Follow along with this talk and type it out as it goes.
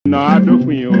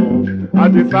Adópin o, a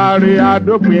ti sáré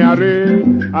adópin aré,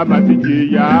 a máa ti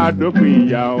jìyà adópin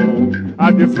ìyà o, a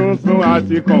ti súnsún a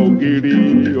ti kan ògiri,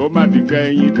 ó má ti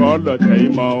gbẹ̀yìn kọ́ lọ́tẹ̀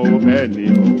ìmọ̀ o bẹ́ẹ̀ ni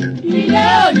o. Ilé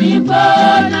òní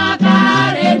gbóná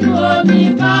kárẹ́nu omi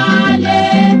kọ́lé,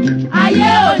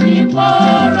 ayé òní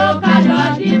kóró kálọ̀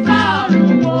dífá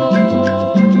ọ̀run o.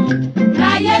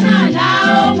 Láyé náà la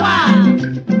ó wà,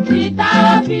 títà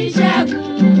ó fi ṣẹ́gun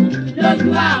lójú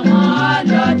àwọn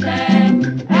ọlọ́tẹ̀.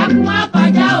 Ẹkún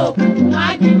akọjá òkùnkùn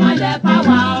ajímọ́lẹ̀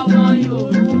fáwa ọmọ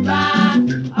Yorùbá,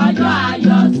 ọjọ́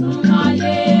ayọ̀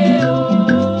súnmọ́lé o.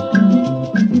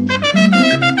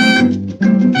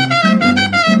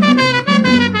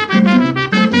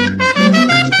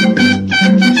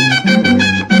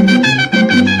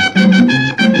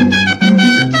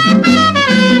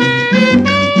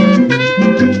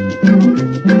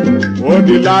 Ó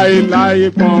di láéláé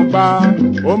pọ́n gbá,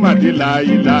 ó mà di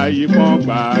láéláé pọ́n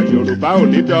gbá, Yorùbá ò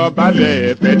ní dọ̀bálẹ̀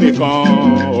ẹ̀fẹ́ nìkan,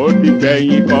 ó di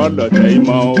gbẹ̀yìn kọ́ lọ́tẹ̀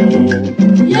ìmọ̀ o.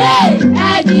 Yé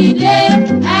ẹ dìde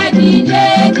dìde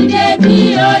bí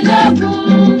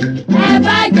ológun, ẹ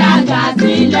bá jàgà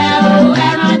sílẹ̀ o, ẹ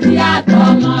rántí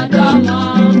àtọmọdọ́mọ.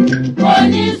 Kò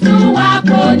ní sún wa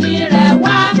kò ní rẹ̀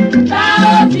wá, tá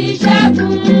ó fi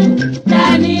ṣẹ́gun.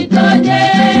 Tẹni tó dé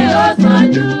ó sàn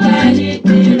ju ẹni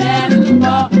tirẹ̀ ń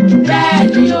bọ̀, bẹ́ẹ̀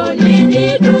ni ò ní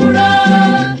dídúró.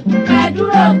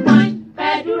 Kẹ́dúró gbọ̀n,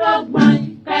 kẹ́dúró gbọ̀n,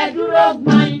 kẹ́dúró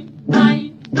gbọ̀n, gbọ̀n,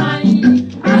 gbọ̀n.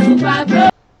 Àtùpàgbé.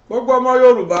 Gbogbo ọmọ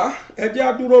Yorùbá ẹ jẹ́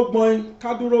á dúró gbọ̀n, ká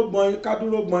dúró gbọ̀n, ká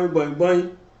dúró gbọ̀n gbọ̀n gbọ̀n.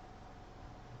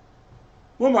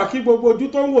 Mo mà kí gbogbo ojú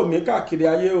tó ń wò mí káàkiri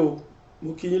ayé o, mo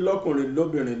kí yín lọ́kùnrin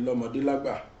lóbìnrin lọ́mọdé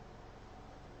lágbà.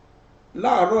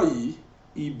 Láàárọ̀ yìí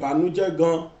ìbànújẹ́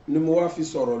gan ni mo wá fi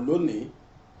sọ̀rọ̀ lónìí.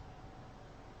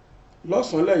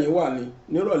 Lọ́sàn-án lẹ́yìn wà ní,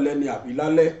 nírọ̀lẹ́ ni àbí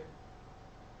lálẹ́.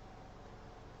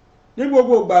 Ní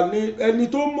gbogbo ìgbà ni ẹni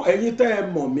tó mọ̀, ẹ̀yin tẹ́ ẹ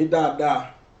mọ̀ mí dáadáa,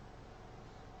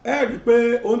 ẹ rí i pé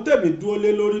ohun tẹ̀mí dúró lé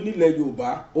lórí nílẹ̀ Yorùbá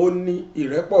ó ní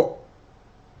ìrẹ́pọ̀,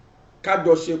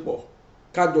 kájọṣepọ̀,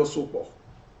 kájọsopọ̀.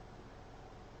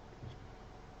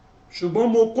 Ṣùgbọ́n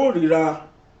mo kórìíra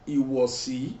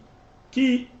ìwọ̀sí kí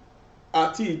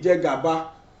àti ìjẹgàba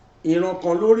ìran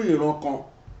kan lórí ìran kan,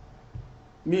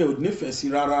 mi ò nífẹ̀ẹ́ sí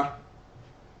rárá.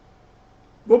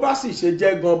 Bó bá sì ṣe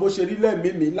jẹ́ gan bó ṣe rí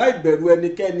lẹ́mìí mi, láì bẹ̀rù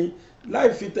ẹnikẹ́ni, láì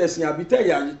fi tẹ̀sìn àbí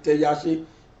tẹ̀yà ṣe,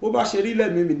 bó bá ṣe rí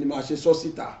lẹ́mìí mi ni màá ṣe sọ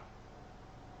síta.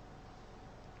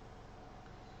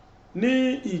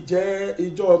 Ní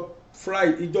ìjọ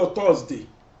Thursday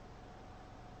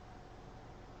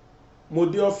mo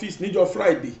dé ọ́fíìsì, níjọ́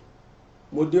Friday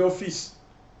mo dé ọ́fíìsì,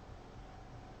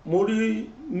 mo rí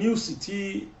níùsì tí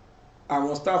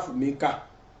àwọn staff mi kà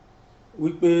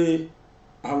wípé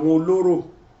àwọn olóró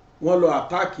wọ́n lọ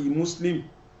àtáàkì Muslim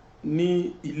ní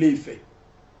Ilé Ifẹ̀.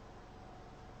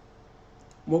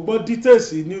 Mo gbọ́ details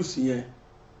níùsì yẹn,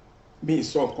 mi ì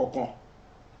sọ kankan.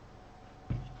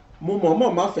 Mo mọ̀ọ́mọ̀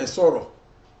má fẹ́ sọ̀rọ̀,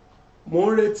 mo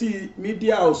ń retí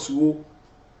media house wo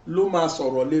ló máa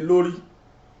sọ̀rọ̀ lé lórí,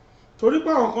 torí pé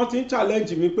àwọn kan ti ń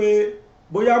challenge mi pé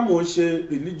bóyá mò ń ṣe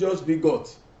religious bigot,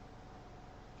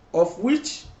 of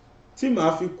which tí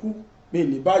màá fi kú mi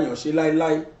ní báyàn ṣe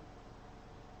láéláé,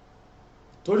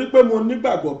 torí pé mo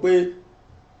nígbàgbọ́ pé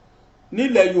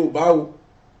nílẹ̀ Yorùbá o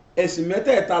ẹ̀sìn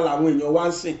mẹ́tẹ̀ẹ̀ta làwọn èèyàn wá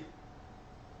ń sìn.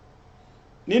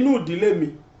 Nínú ìdílé mi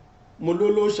mo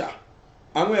lólóòṣà,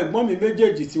 àwọn ẹ̀gbọ́n mi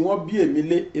méjèèjì tí wọ́n bí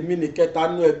èmi ní kẹta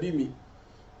nú ẹbí mi,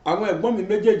 àwọn ẹ̀gbọ́n mi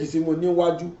méjèèjì tí mo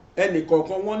níwájú ẹnì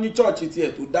kọ̀ọ̀kan wọ́n ní chọ́ọ̀chì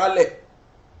tiẹ̀ tó dálẹ̀.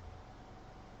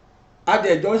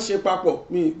 Adẹ̀jọ́ ń ṣe papọ̀,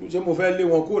 ṣé mo fẹ́ lé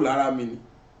wọn kúrò lára mi ni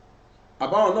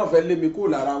àbáwọn náà fẹ́ lé mi kúrò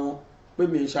lára wọn pé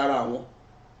mi ń ṣara wọn.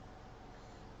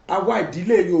 Àwa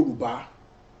ìdílé Yorùbá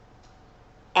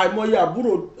àìmọye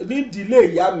àbúrò nídìílé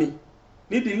ìyá mi,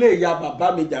 nídìílé ìyá bàbá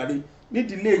mi jàre,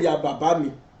 nídìílé ìyá bàbá mi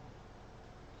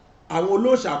àwọn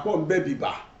olóòṣà pọ̀ ń bẹ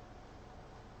bìbà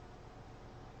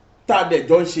tá a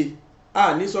dẹ̀jọ́ ń ṣe. A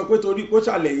ní sọ pé torí kó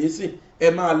ṣàlẹ̀yìn sìn ẹ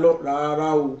máa lọ rárá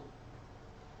o,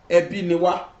 ẹbí ni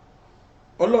wá,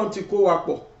 Ọlọ́run ti kó wa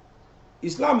pọ̀.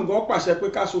 Islam gan pàṣẹ pé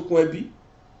ká sokun ẹbí,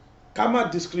 ká má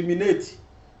discriminate,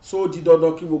 so di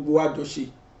dandan kí gbogbo wa jọ ṣe.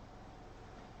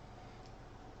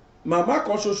 Màmá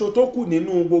kan ṣoṣo tó kù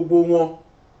nínú gbogbo wọn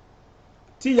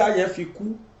tíyá yẹn fi kú,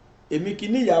 èmi kì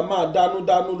í níyà máa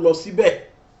dánú lọ síbẹ̀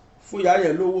fún ìyá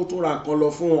yẹn lówó tó ra nǹkan lọ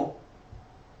fún wọn.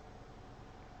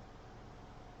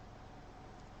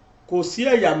 Kò sí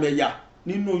ẹ̀yàmẹ̀yà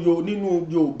nínú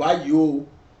Yorùbá yìí o,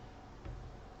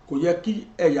 kò yẹ kí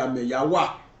ẹ̀yàmẹ̀yà wà.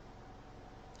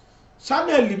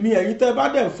 Ṣánẹ́ẹ̀lì mi ẹ̀yin tẹ́ bá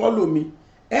dẹ̀ ń fọ́lò mi,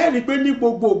 ẹ rí i pé ní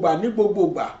gbogbo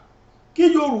ìgbà kí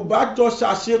Yorùbá jọ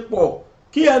ṣàṣepọ̀,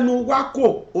 kí ẹnu wá kò,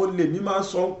 òun lèmi máa ń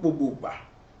sọ ń gbogbo ìgbà.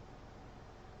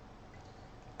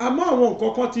 àmọ́ àwọn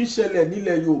nǹkan kan ti ń ṣẹlẹ̀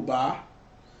nílẹ̀ Yorùbá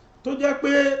tó jẹ́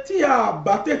pé tí a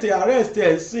bá tètè arrest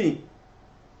ẹ̀ sìn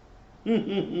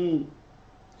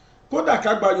kódà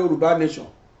ká gba Yorùbá nation,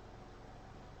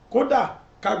 kódà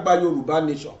ká gba Yorùbá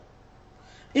nation,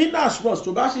 in as much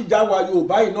tó bá sì já wa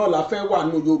Yorùbá yìí náà la fẹ́ wà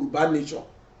nù Yorùbá nation,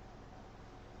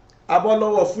 abọ́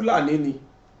lọ́wọ́ Fúlàní ni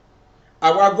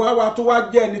àwa gan wa tó wá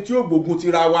jẹ́ ẹni tí ó gbógun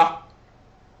tira wa.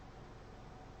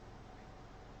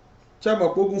 Ṣé mọ̀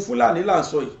pé ogun Fúlàní là ń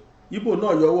sọ yìí, Ìgbò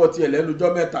náà yọwọ́ tiẹ̀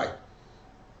lẹ́nujọ́ mẹ́ta yìí.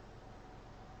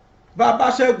 Bá a bá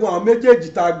ṣẹ́gun àwọn méjèèjì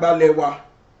tá a gbalẹ̀ wa,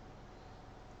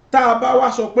 tá a bá wá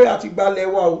sọ pé a ti gbalẹ̀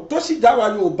wa o, tó sì já wa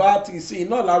Yorùbá ti ìsìn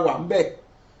náà la wà ń bẹ̀,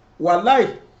 wàláì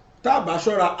tá a bá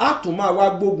ṣọ́ra á tún máa wá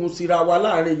gbógun síra wa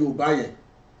láàrin Yorùbá yẹn.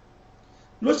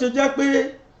 Ló ṣe jẹ́ pé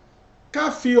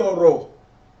ká fi ọ̀rọ̀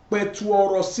pẹ̀tù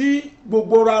ọ̀rọ̀ sí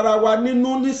gbogbo rárá wa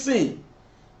nínú nísìn,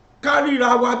 ká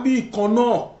ríra wa bí ìkan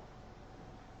náà.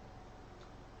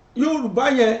 Yorùbá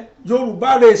yẹn, Yorùbá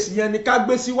race yẹn ni ká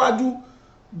gbé síwájú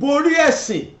borí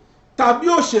ẹ̀sìn tàbí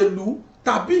òṣèlú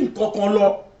tàbí nǹkan kan lọ.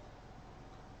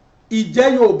 Ìjẹ́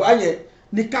Yorùbá yẹn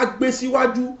ni ká gbé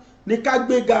síwájú, ni ká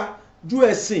gbéga ju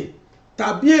ẹ̀sìn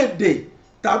tàbí èdè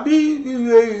tàbí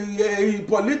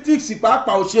politics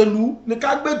pàápàá òṣèlú ni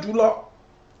ká gbé jù lọ.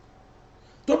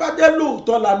 Tó bá jẹ́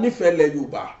lóòótọ́ la nífẹ̀ẹ́ lẹ̀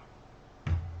Yorùbá.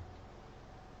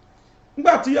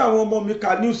 Nígbà tí àwọn ọmọ mi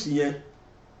ka news yẹn,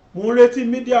 mo ń retí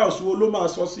media house wo ló máa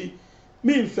sọ sí,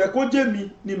 mi ń fẹ́ kó jẹ́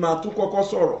mi ni màá tún kọ́kọ́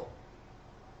sọ̀rọ̀.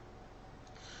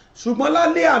 Ṣùgbọ́n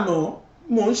lálẹ́ àná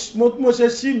mo ṣe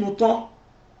sínú tán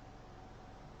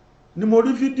ni mo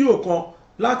rí fídíò kan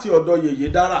láti ọ̀dọ̀ Yèyé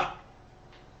Dára,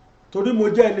 torí mo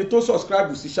jẹ́ ẹni tó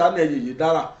subscribe sí channel Yèyé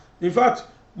Dára. In fact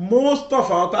most of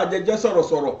àwọn tá a jẹjẹ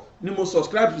sọ̀rọ̀sọ̀rọ̀ ni mo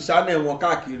subscribe sí channel wọn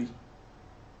káàkiri,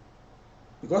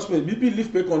 because mi believe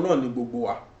pé kan náà ni gbogbo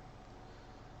wa.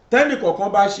 Tẹ́nì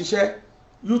kọ̀ọ̀kan bá ṣiṣẹ́,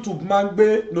 YouTube máa ń gbé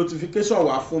notification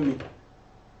wá fún mi.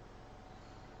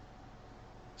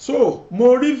 So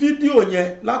mo rí fídíò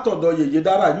yẹn látọ̀dọ̀ Yèyé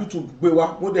Dára, YouTube gbé wá,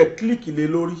 mo dẹ̀ click lé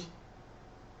lórí.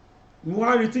 Mo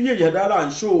wá rí tí Yèyé Dára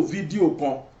ń show fídíò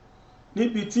kan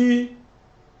níbi tí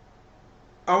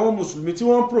àwọn mùsùlùmí tí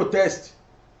wọ́n protest,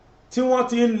 tí wọ́n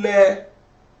ti ń lẹ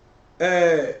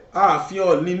Aafin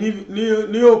Ọọ̀ni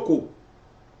ní òkò.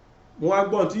 Mo wá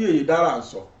gbọ́n tí Yèyé Dára ń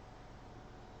sọ.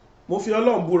 Mo fi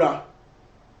Ọlọ́run búra,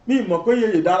 mi mọ̀ pé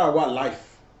Yèyé Dára wà live,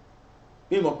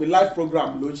 mi mọ̀ pé live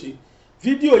program ló ṣe.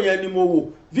 Fídíò yẹn ni mo wò,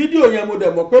 fídíò yẹn mo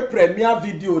dẹ̀ mọ̀ pé premier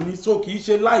video ni, so kìí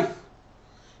ṣe live.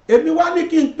 Èmi wá ní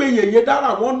kí n pe Yèyé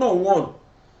Dára one on one,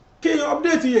 kí n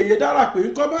update Yèyé Dára pé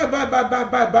nǹkan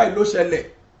báyìí ló ṣẹlẹ̀.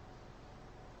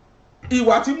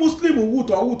 Ìwà tí Muslim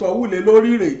wùlé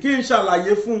lórí rẹ̀ kí n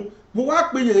ṣàlàyé fún. Mo wá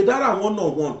pe Yèyé Dára one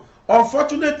on one.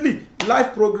 Unfortunately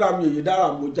live program Yèyé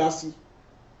Dára mo já sí.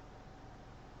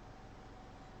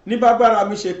 Ní bágbára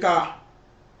mi ṣe ká,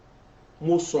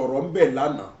 mo sọ̀rọ̀ ń bẹ̀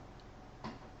lánàá,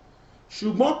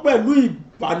 ṣùgbọ́n pẹ̀lú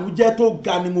ìbànújẹ́ tó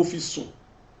ga ni mo fi sùn.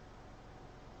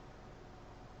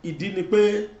 Ìdí ni pé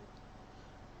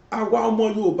àwa ọmọ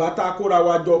Yorùbá tá a kóra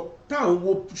wa jọ tá à ń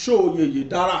wo show Yèyé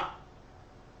Dára,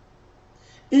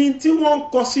 in tí wọ́n ń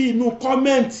kọ sí inú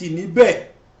kọ́mẹ́ǹtì níbẹ̀,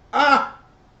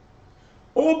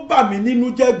 ó bà mí nínú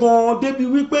jẹ́ gan-an débi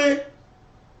wípé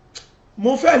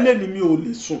mo fẹ́ lè ní mi ò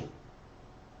lè sùn.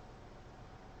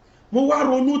 Mo wá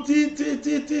ronú tí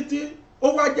ó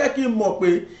wá jẹ́ kí n mọ̀ pé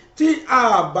tí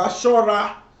a bá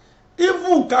ṣọ́ra,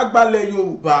 even ká gbalẹ̀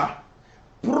Yorùbá,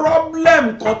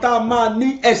 problem kan tá a máa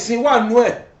ní ẹ̀sìn wà nú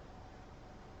ẹ̀.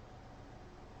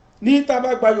 Ní tá a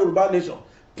bá gba Yorùbá nation,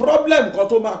 problem kan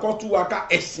tó máa kọ́ tú wa ká,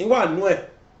 ẹ̀sìn wà nú ẹ̀.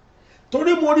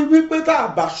 Torí mo rí wípé tá a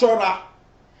bá ṣọ́ra,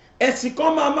 ẹ̀sìn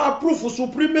kan máa proof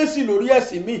supremacy lórí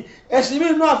ẹ̀sìn mi, ẹ̀sìn mi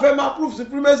náà fẹ́ máa proof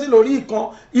supremacy lórí ìkan,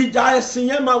 ìjà ẹ̀sìn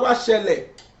yẹn máa wá ṣẹlẹ̀.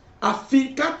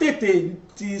 Àfi ká tètè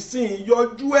tì sìn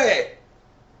yọjú ẹ̀.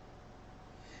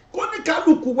 Kó ní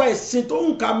kálukú wa ẹ̀sìn tó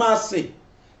ń ká máa sìn,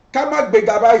 ká má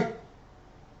gbéga báyìí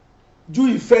ju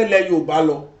ìfẹ́ ilẹ̀ Yorùbá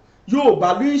lọ. Yorùbá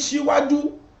ló ń ṣíwájú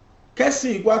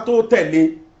kẹ́sìn wa tó tẹ̀lé.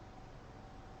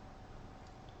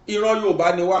 Ìran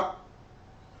Yorùbá ni wá.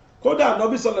 Kódà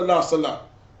Ànábì sallallahu alaihi wasallam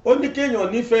ó ní kéèyàn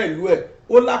nífẹ̀ẹ́ ìlú ẹ̀,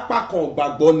 ó lápá kan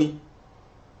ìgbàgbọ́ ni.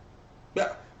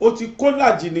 Ó ti kó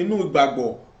làjì nínú ìgbàgbọ́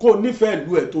kó nífẹ̀ẹ́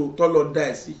ìlú ẹ̀ tó tọ́lọ dá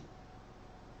ẹ̀ sí.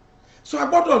 So a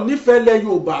gbọ́dọ̀ nífẹ̀ẹ́ ilẹ̀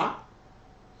Yorùbá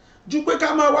ju pé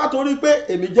ká máa wá torí pé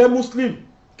èmi jẹ́ Muslim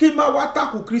kí máa wá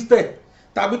takù Christian,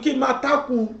 tàbí kí máa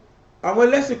takù àwọn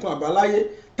ẹlẹ́sìn kan àbáláyé,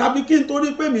 tàbí kí n torí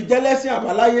pé mi jẹ́ lẹ́sìn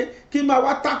àbáláyé kí máa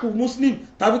wá takù Muslim,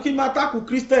 tàbí kí máa takù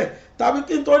Christian, tàbí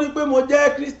kí n torí pé mo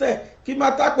jẹ́ Christian kí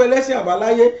máa takù ẹlẹ́sìn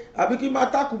àbáláyé, àbí kí máa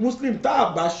takù Muslim. Tá a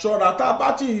bá ṣọ́ra, tá a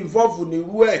bá ti involve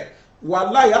nírú ẹ̀,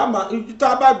 wàláhì àmà tá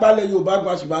a bá gbalẹ̀ Yorùbá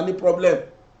gba ṣùgbọ́n ní problem.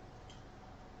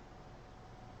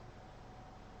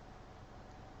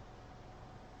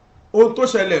 Ohun tó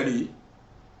ṣẹlẹ̀ rí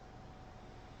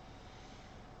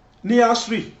ní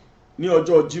asri ní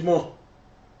ọjọ́ Jímọ̀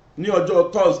ní ọjọ́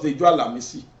Thursday ijọ́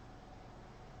Àlàmísì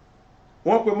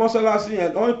wọ́n pe mọ́sálásí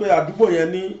yẹn wọ́n pe àdúgbò yẹn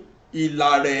ní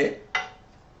Ìlàrẹ̀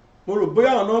mo rò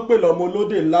bóyá àwọn náà pè lọ́mọ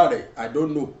olódò ńlá rẹ̀ I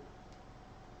don't know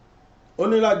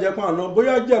onílàjẹpọ̀ àná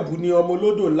bóyá Jẹ̀bú ni ọmọ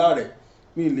olódò ńlá rẹ̀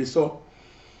mi lè sọ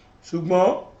ṣùgbọ́n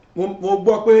mo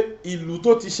gbọ́ pé ìlú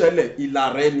tó ti ṣẹlẹ̀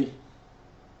Ìlàrẹ̀ ni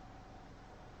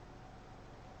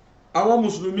àwọn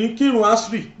mùsùlùmí kírun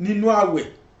asri nínú àwẹ̀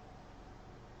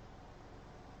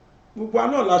gbogbo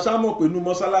àná làṣà mọ̀ pé inú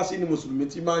mọ́sálásí ni mùsùlùmí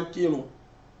ti máa ń kírun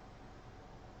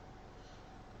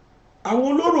àwọn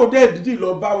olóró dẹ̀ dídì lọ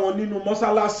bá wọn nínú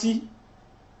mọ́sálásí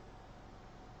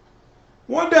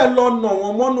wọ́n dẹ̀ lọ nà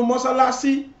wọ́n mọ́nú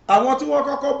mọ́sálásí àwọn tí wọ́n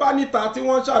kọ́kọ́ bá níta tí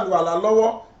wọ́n ṣàlùwàlà lọ́wọ́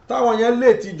táwọn yẹn lè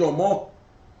ti jọ̀mọ́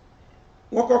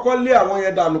wọ́n kọ́kọ́ lé àwọn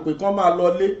yẹn dànù pé kán máa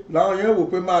lọlé làwọn yẹn wò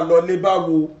pé máa lọlé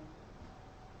báwo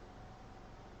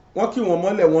wọ́n kí wọ́n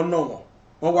mọ́lẹ̀ wọ́n nà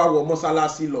wọ́n wá wọ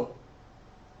mọ́sálásí lọ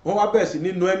wọ́n wá bẹ̀rẹ̀ sí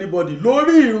nínú anybody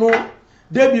lórí ìrun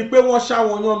débi pé wọ́n ṣá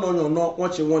wọn yànnàyànnà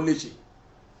wọ́n ṣe wọ́n léṣe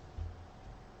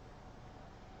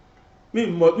mi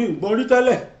gbọ́ rí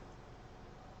tẹ́lẹ̀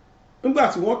nígbà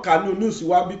tí wọ́n kà ní news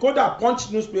wa bí kódà Punch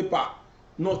newspaper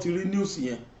náà ti rí news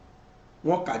yẹn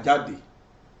wọ́n kà jáde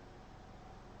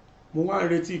mo wá ń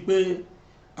retí pé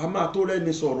a máa tó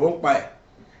rẹ́ni sọ̀rọ̀ ń pa ẹ̀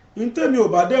ntẹ́mi ò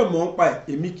bá dẹ̀ mọ̀ ń pa ẹ̀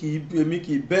èmi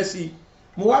kì í bẹ́ sí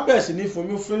mo wá bẹ̀rẹ̀ sí ní fún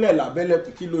mi fúnlẹ̀ lábẹ́lẹ̀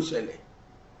pé kí ló ṣẹlẹ̀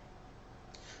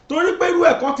torí pé irú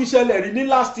ẹ̀kan ti ṣẹlẹ̀ rí ní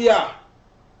last year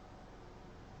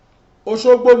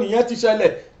Òṣogbo nìyẹn ti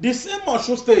ṣẹlẹ̀ the same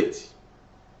Ọ̀ṣun state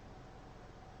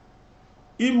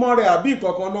ìmọ̀ rẹ̀ àbí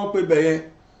ìkọ̀kan náà pé bẹ̀yẹn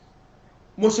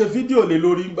mo ṣe fídíò lé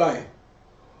lórí ń gbà ẹ̀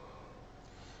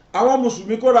àwọn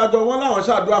mùsùlùmí kórajọ wọn láwọn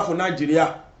ṣàdúrà fún Nàìjíríà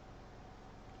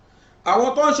àwọn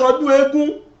tó ń ṣọdún eégún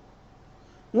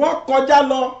wọ́n kọjá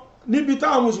lọ níbi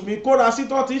táwọn mùsùlùmí kóra sí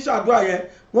tó ti ṣàdúrà yẹn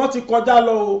wọ́n ti kọjá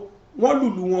lọ o wọ́n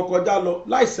lùlù wọn kọjá lọ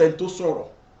láìsẹ̀ tó sọ̀rọ̀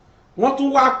wọ́n tún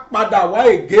wá padà wá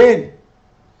again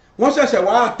wọ́n ṣẹ̀ṣẹ̀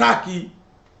wá àtàkì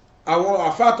àwọn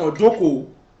àfàtàn jókòó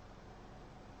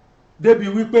débi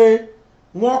wípé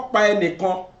wọ́n pa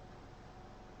ẹnìkan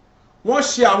wọ́n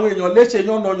ṣe àwọn èèyàn léṣe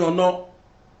yánnayànna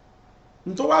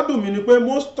nítorí wá dùn mí ni pé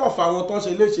most of àwọn tó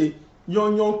ṣe léṣe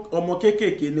yányán ọmọ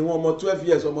kéékèèké ni wọ́n ọmọ 12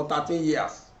 years ọmọ 13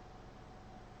 years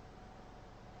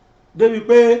débi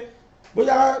pé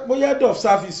bóyá head of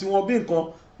service wọn bí nǹkan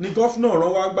ni gọ́fúnà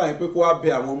rán wá gbà yín pé kó wá bẹ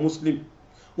àwọn muslim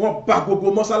wọ́n bà gbogbo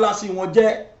mọ́sálásí wọn jẹ́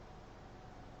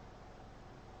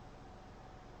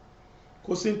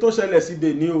kò sí tó ṣẹlẹ̀ sí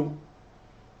dèní o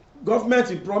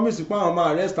gọ́fúmẹ̀ntì promise pé àwọn máa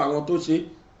arrest àwọn tó ṣe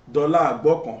dọ́là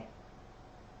àgbọ̀ kan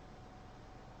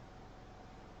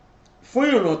fún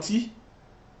ìrántí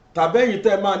tàbẹ́yìn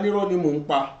tẹ́ máa nírọ́ ni mò ń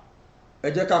pa ẹ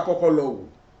jẹ́ ká kọ́kọ́ lọ wò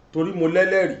torí mo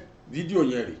lẹ́lẹ́rìí fídíò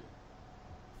yẹn rèé.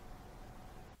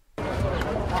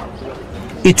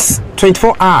 It's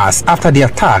 24 hours after the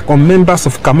attack on members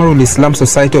of Kamarul Islam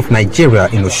Society of Nigeria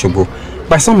in Osogbo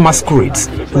by some masquerades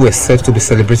who were said to be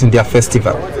celebrating their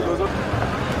festival.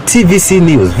 TVC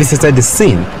News visited the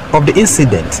scene of the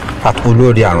incident at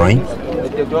Olori Aroin.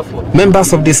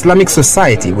 Members of the Islamic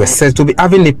Society were said to be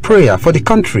having a prayer for the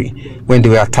country when they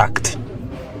were attacked.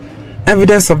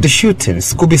 Evidence of the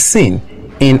shootings could be seen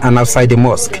in and outside the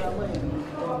mosque.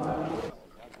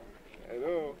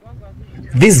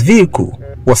 This vehicle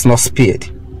was not spared.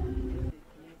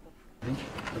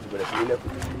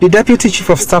 The Deputy Chief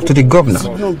of Staff to the Governor,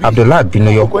 Abdullah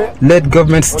Binoyo, led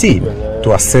government's team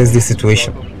to assess the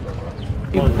situation.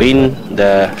 We've been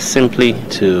there simply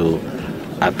to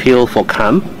appeal for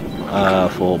calm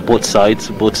for both sides,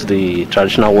 both the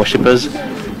traditional worshippers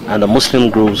and the Muslim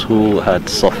groups who had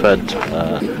suffered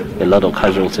a lot of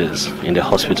casualties in the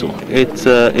hospital. It's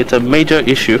a major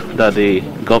issue that the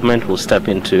government will step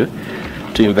into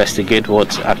to investigate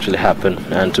what actually happened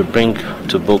and to bring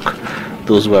to book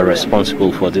those who are responsible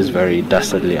for this very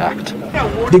dastardly act.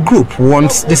 The group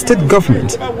wants the state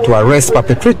government to arrest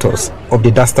perpetrators of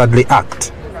the dastardly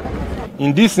act.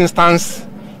 In this instance,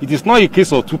 it is not a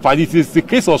case of two parties, it is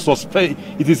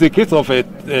a case of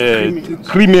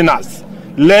criminals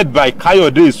led by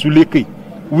Kayode Suleke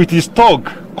with his thug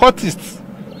cultists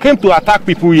came to attack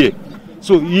people here.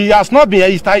 So he has not been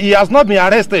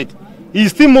arrested. He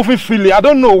is still moving freely. I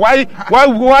don't know why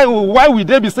would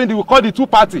they be saying they will call the two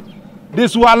party. They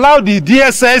should allow the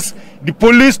DSS, the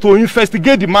police to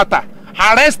investigate the matter,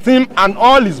 arrest him and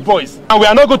all his boys. And we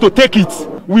are not going to take it.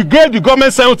 We gave the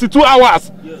government 72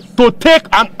 hours to take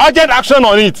an urgent action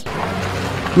on it.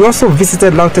 We also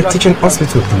visited Lautech Teaching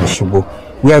Hospital in Osogbo,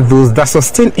 where those that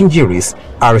sustain injuries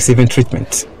are receiving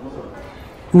treatment.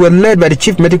 We were led by the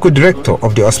Chief Medical Director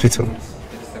of the hospital.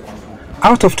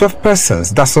 Out of 12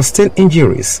 persons that sustained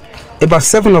injuries, about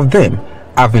 7 of them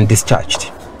have been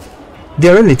discharged.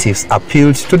 Their relatives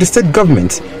appealed to the state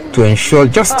government to ensure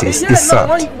justice is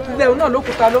served.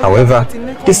 However,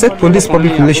 the state police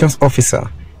public relations officer,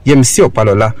 Yemisi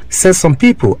Opalola, says some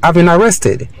people have been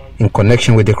arrested in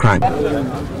connection with the crime.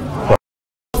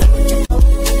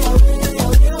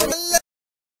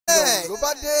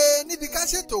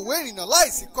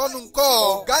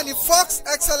 Fox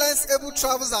Excellence Able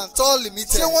Travels and Tour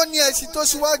Limited. Ṣé wọ́n ní ẹṣin tó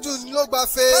ṣíwájú ní ló gba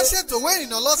fẹ́? Ká ṣètò ìwé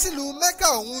ìrìnnà lọ sílùú Mecca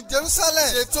òun Jerusalem.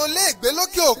 Ṣètò ilé ìgbé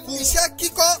lókè òkun. Iṣẹ́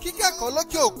kíkẹ́kọ̀ọ́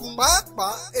lókè òkun.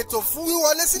 Pàápàá ètò fún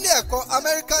wíwọlé sílé ẹ̀kọ́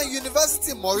American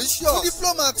University Mauritius. Fún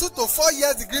diploma 2 to 4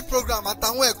 years degree program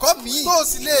àtàwọn ẹ̀kọ́ míì. Tó o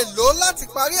sì lè lò láti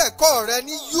parí ẹ̀kọ́ rẹ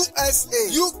ní USA,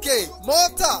 UK,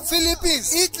 Malta,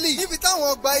 Philippines, Italy. Níbi táwọn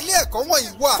ọgbà ilé ẹ̀kọ́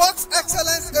wọ̀nyí wà. Fox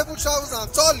Excellence Able Travels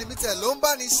and Tour Limited ló ń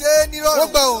bá ní ṣe é nírọ̀rùn. Wọ́n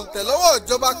gba òǹtẹ̀ lọ́wọ́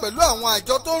ìjọba pẹ̀lú àwọn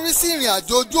àjọ tó ń rí sí ìrìn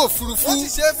àjò ojú òfurufú. Wọ́n ti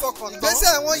ṣe é fọkàn tán.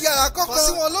 Ìgbésẹ̀ wọn yára kọ́kọ́. Kàn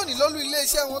sí wọn lónìí lólú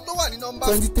iléeṣẹ́ wọn tó wà ní nọ́mbà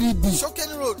 23B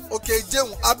Shokeni Road, Òkè Ìjẹun,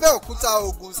 Abẹ́òkúta,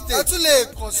 Ògùn State. Ẹ tún lè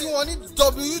kàn sí wọn ní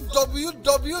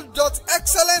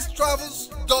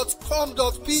www.excellencetravels.com.pa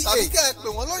tàbí kẹ́ ẹ pè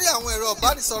wọ́n lórí àwọn ẹ̀rọ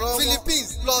ìbánisọ̀rọ̀ wọn. Philippines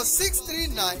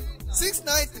 +639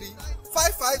 693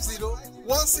 550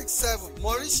 167.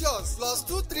 Mauritius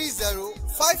 +230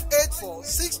 584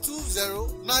 620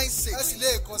 96. Ẹ sì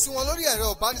lè kàn sí wọn lórí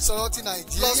ẹ̀rọ ìbánisọ̀rọ̀ ti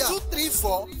Nàìjíríà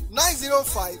 +234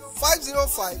 905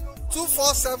 505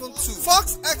 2472.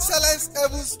 Fox Excellence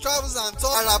Able Travels and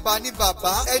Tours. Àràbà ní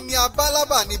bàbá, ẹni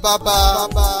abálábà ní bàbá.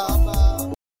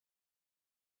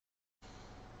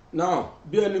 Now,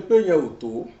 bí ẹni pé yẹn ò tó,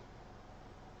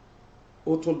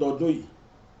 ó tún dọdún yìí.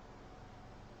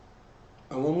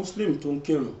 Àwọn Muslim tó ń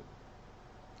kírun.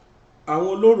 Àwọn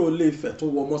olóró Ilé Ifẹ̀ tó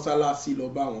wọ mọ́sálásí lọ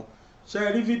bá wọn.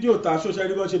 Ṣé rí fídíò tá a ṣó ṣe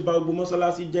rí bọ́ ṣe bà gbogbo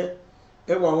mọ́sálásí jẹ́?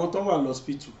 Ẹ wo àwọn tó wà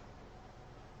lọ́spítù.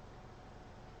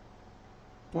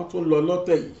 Wọ́n tún lọ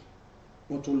lọ́tẹ̀ yìí.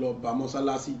 Wọ́n tún lọ bà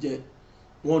mọ́sálásí jẹ́.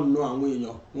 Wọ́n ná àwọn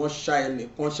èèyàn. Wọ́n ṣá ẹnì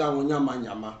kan ṣá wọn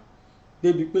yàmàyàmà.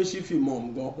 Débi pé sífì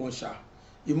mọ̀ọ́mù gan wọ́n ṣá.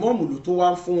 Ìmọ̀ọ́mù ló tún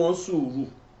wá ń fún wọn sùúrù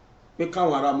pé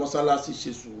káwọn ará mọ́sálásí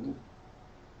ṣe sùúrù.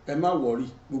 Ẹ má wọ̀rí,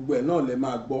 gbogbo ẹ̀ náà lẹ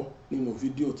máa gbọ́ nínú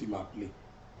fídíò tí màá play.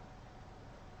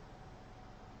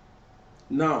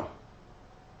 Now,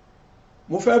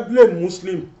 mo fẹ́ blame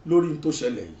Muslim lórí tó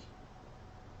ṣẹlẹ̀ yìí.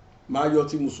 Máa yọ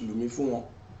ti Mùsùlùmí fún wọn.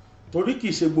 Torí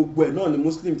kìí ṣe gbogbo ẹ̀ náà ni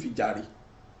Muslim fi jàre.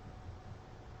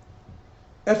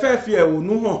 Ẹ fẹ́ fi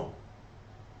ẹ̀hónú hàn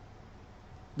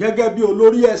gẹ́gẹ́ bí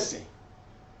olórí ẹ̀sìn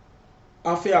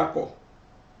Afẹ́ Akọ,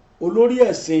 olórí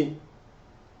ẹ̀sìn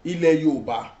ilẹ̀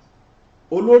Yorùbá,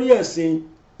 olórí ẹ̀sìn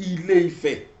Ilé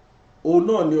Ifẹ̀, òun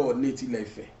náà ni Ọọ̀ni tilẹ̀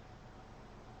Ifẹ̀.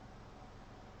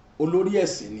 Olórí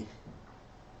ẹ̀sìn ni.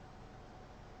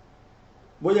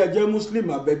 Bóyá jẹ́ Muslim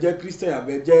àbẹ́jẹ́ Christian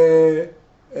àbẹ́jẹ́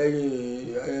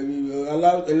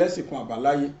ẹlẹ́sìn kan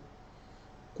àbáláyé.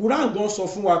 Quran gan sọ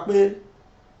fún wa pé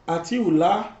àti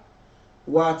ùlá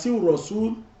wà àti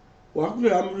ùrọ̀súl wà kúrò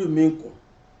amúrì minkum.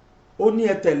 Ó ní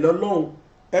ẹ tẹ̀lé Ọlọ́run,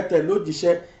 ẹ tẹ̀lé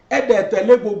òjíṣẹ́, ẹ dẹ̀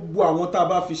tẹ̀lé gbogbo àwọn tá a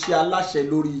bá fi ṣe aláṣẹ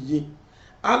lórí yín.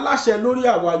 Aláṣẹ lórí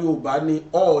àwa Yorùbá ni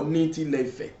Ọọ̀ni tilẹ̀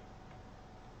Ifẹ̀.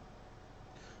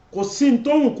 Kò sí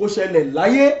tóhùn kó ṣẹlẹ̀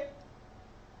láyé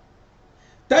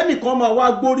tẹ́nìkan máa wá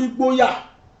gbórí gbóyà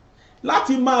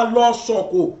láti máa lọ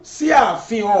sọ̀kò sí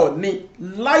ààfin Ọọ̀ni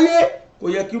láyé, kò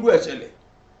yẹ kírú ẹ̀ ṣẹlẹ̀.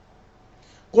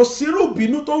 Kò sírú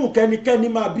bínú tóhùn kẹ́nikẹ́ni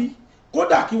máa bí,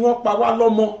 kódà kí wọ́n pa wá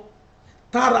lọ́mọ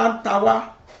tára ń ta wá.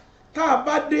 Tá a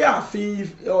bá dé ààfin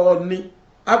Ọọ̀ni,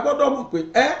 a gbọ́dọ̀ mọ̀ pé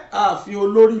ààfin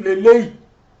olórí leléyìí.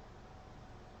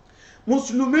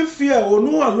 Mùsùlùmí fi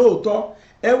ẹ̀hónú hàn lóòótọ́.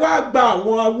 Ẹ wá gba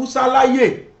àwọn Haúsá láyè.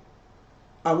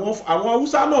 Àwọn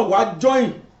Haúsá náà wá join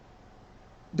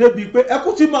débi pé ẹkú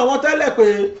ti mọ àwọn tẹ́lẹ̀ pé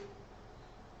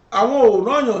àwọn ò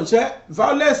rán yànṣẹ́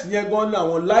violence yẹn gan ni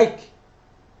àwọn like.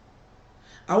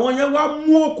 Àwọn yẹn wá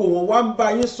mú òkò wọn wá ń bá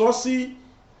yín sọ sí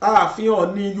ààfin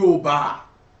Ọọ̀ni Yorùbá.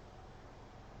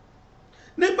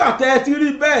 Nígbà tẹ́ ẹ ti rí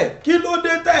bẹ́ẹ̀, kí ló dé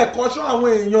tẹ́ ẹ kọ́ṣọ́ àwọn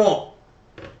èèyàn?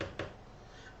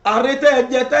 Ààrẹ tẹ́ ẹ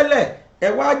jẹ tẹ́lẹ̀, ẹ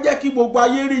wá jẹ́ kí gbogbo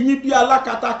ayé rí yín bí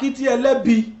alákatakítí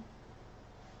ẹlẹ́bi.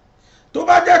 Tó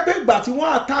bá jẹ́ pé ìgbà tí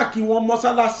wọ́n àtáàkì wọn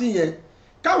mọ́sálásí yẹn,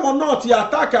 káwọn náà ti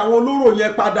àtáàkì àwọn olóró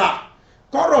yẹn padà,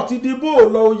 kọ́rọ̀ ti di bó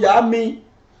lọ yá mi,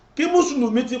 kí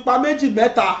Mùsùlùmí ti pa méjì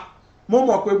mẹ́ta, mo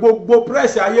mọ̀ pé gbogbo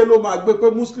press ayé ló máa gbé pé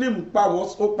Muslim pa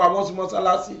wọ́n sí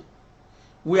mọ́sálásí.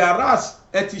 Whereas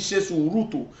ẹ ti ṣe sùúrù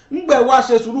tó. Ńgbẹ̀ wá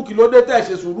ṣe sùúrù, kí ló dé tẹ́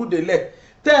ṣe sùúrù délẹ̀?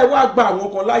 tẹ́ ẹ wá gba àwọn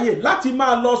kan láyè láti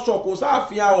máa lọ sọ̀kò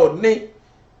sáàfin Ọọ̀ni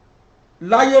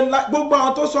láyé gbogbo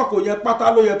àwọn tó sọ̀kò yẹn pátá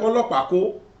ló yẹ kọ́lọ́pàá kó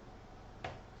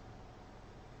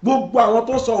gbogbo àwọn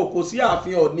tó sọ òkò sí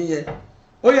ààfin Ọọ̀ni yẹn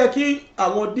ó yẹ kí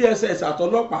àwọn DSS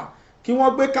àtọlọ́pàá kí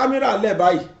wọ́n gbé kámẹ́rà lẹ̀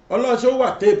báyìí ọlọ́ṣẹ́ ó wà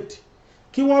taped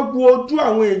kí wọ́n gbu ojú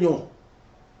àwọn èèyàn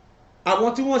àwọn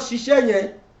tí wọ́n ṣiṣẹ́ yẹn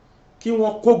kí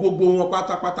wọ́n kó gbogbo wọn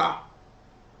pátápátá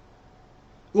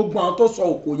gbogbo àwọn tó sọ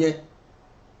òkò yẹn.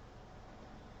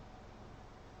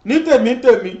 Ní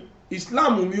tèmi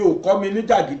Islam mi ò kọ́ mi ní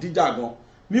jàgídíjàgan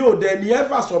mi ò dẹ̀ ní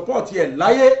ever support ẹ̀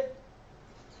láyé.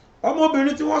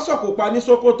 Ọmọbìnrin tí wọ́n sọ̀kò pa ní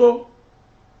Sokoto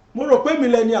mo rò pé mi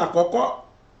lẹni àkọ́kọ́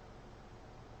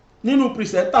nínú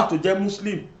pìrìsẹ́ńtà tó jẹ́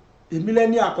Muslim èmi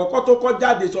lẹni àkọ́kọ́ tó kọ́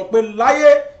jáde sọ pé láyé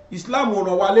Islam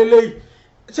ràn wá lélẹ́yìí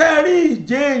ṣe rí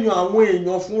ìjẹ́ èèyàn àwọn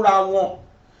èèyàn fúnra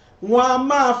wọn a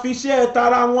máa fi iṣẹ́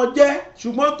tara wọn jẹ́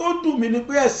ṣùgbọ́n tó dùn mí ni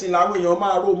pé ẹ̀sìn làwọn èèyàn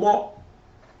máa rò mọ́.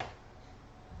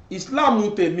 Islam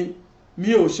tèmi mi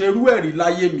ò ṣerú ẹ̀rí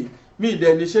láyé mi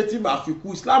ìdẹ̀ni ṣé tí màá fi kú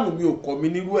Islam mi ò kọ́ mi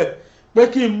nírú ẹ̀ pé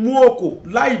kí n mú òkò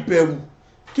láì bẹ̀rù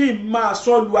kí n máa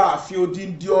sọ́lu ààfin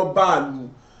odindi ọba àlù.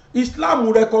 Islam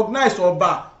recognize ọba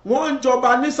wọ́n ń jọba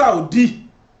ní Saudi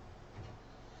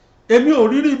èmi ò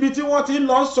rírí ibi tí wọ́n ti ń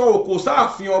lọ sọ òkò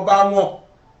sáàfin ọba wọn.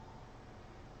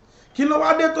 Kí ló wá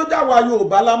dé tó jáwa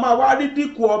Yorùbá la máa wá rí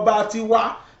dínkù ọba tiwa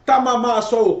tá máa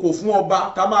sọ òkò fún ọba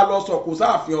tá máa lọ sọ òkò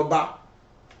sáàfin ọba.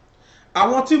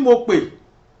 Àwọn tí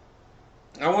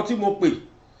mo pè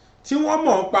tí wọ́n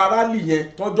mọ̀ ń pa rálì yẹn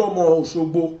tọ́jọ́ mọ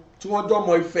Òṣogbo tí wọ́n jọ́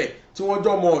mọ Ifẹ̀ tí wọ́n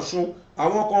jọ́ mọ Ọ̀ṣun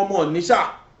àwọn kan mọ̀ níṣà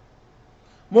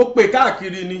mo pè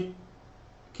káàkiri ni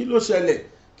kí ló ṣẹlẹ̀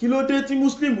kí ló dé tí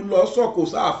Muslim lọ sọ̀kò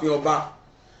sáàfin ọba.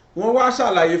 Wọ́n wá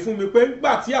ṣàlàyé fún mi pé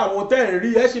nígbà tí àwọn tẹ́ ń rí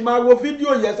ẹ ṣì máa wo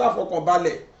fídíò yẹn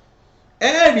sáfọkànbalẹ̀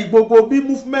ẹ rí gbogbo bí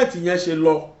movement yẹn ṣe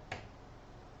lọ.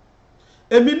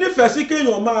 Èmi nífẹ̀ẹ́ sí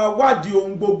kéèyàn máa wádìí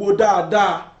ohun gbogbo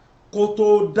dáadáa kó tó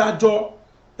dájọ́.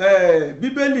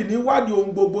 Bíbélì ní wádìí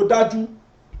ohun gbogbo dájú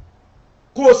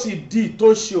kó sì di tó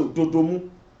ṣe òdodo mú.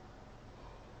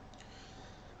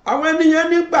 Àwọn ènìyàn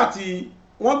nígbà tí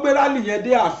wọ́n gbé rálì yẹn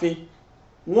dé ààfin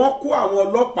wọ́n kó àwọn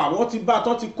ọlọ́pàá wọ́n ti bá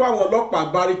tán ti kó àwọn ọlọ́pàá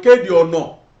barricade ọ̀nà.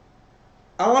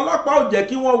 Àwọn ọlọ́pàá ò jẹ́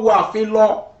kí wọ́n wọ ààfin lọ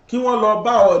kí wọ́n lọ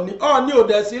bá Ọọ̀ni ò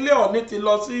dẹ̀ sílé Ọọ̀ni ti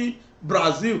lọ sí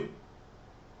Brazil.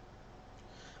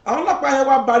 Àwọn ọlọ́pàá yẹn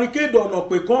wá barricade ọ̀nà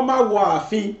pé kán má wọ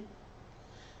ààfin.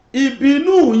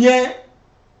 Ìbínú yẹn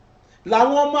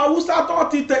làwọn ọmọ Haúsá tó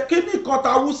ti tẹ kíní kan ta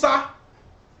Haúsá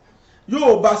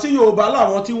Yorùbá sí Yorùbá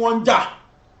làwọn tí wọ́n ń jà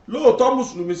lóòótọ́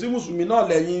Mùsùlùmí sí Mùsùlùmí náà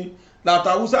lẹ́yìn làtà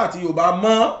Haúsá àti Yorùbá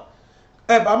mọ́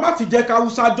ẹ bá má ti jẹ́ ká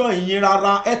Haúsá jọ ìyìn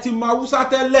rárá ẹ ti mọ Haúsá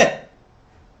tẹ́lẹ̀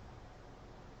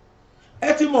ẹ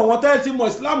ti mọ̀ wọ́n tẹ́lẹ̀ ti mọ̀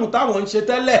Ìsìláàmù táwọn ń ṣe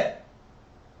tẹ́lẹ̀.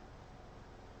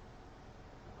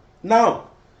 Now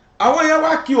àwọn yẹn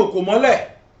wá kí òkò mọ́lẹ̀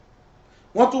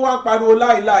wọ́n tún wá ń pariwo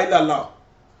láìláìlàlà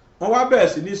wọ́n wá bẹ̀rẹ̀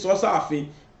sí ní sọ sáàfin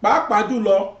pàápàá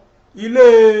jùlọ ilé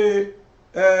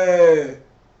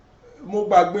mo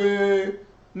gbàgbé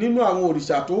nínú àwọn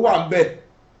òrìṣà tó wà ń bẹ̀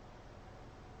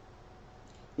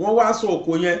wọ́n wá sọ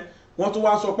òkò yẹn wọ́n tún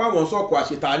wá sọ pé àwọn sọ̀kò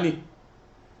àṣetánì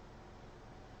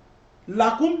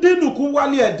làkúndínùkú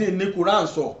wálé ẹ̀dín ní Quran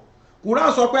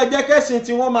sọ pé ẹ jẹ́ kẹ́sìn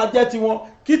tí wọ́n máa jẹ́ tiwọn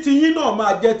kí tiyín náà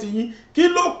máa jẹ́ tiyín kí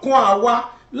ló kan àwa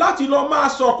láti lọ máa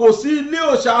sọ̀kò sí ilé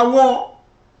òòṣà wọn.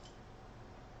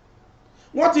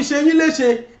 Wọ́n ti ṣe yín léṣe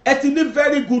ẹ ti ní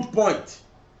very good point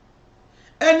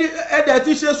ẹni ẹ̀dẹ̀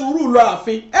ti ṣe sùúrù lọ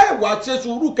ààfin ẹ wá ṣe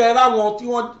sùúrù kẹra wọn tí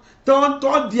wọ́n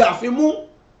tán di ààfin mú.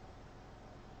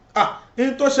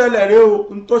 n tó ṣẹlẹ̀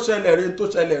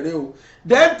rèé o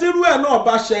dẹ́ntírú ẹ̀ náà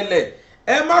bá ṣẹlẹ̀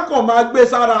ẹ má kàn máa gbé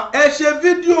sára ẹ ṣe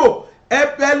fídíò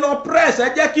ẹ lọ press ẹ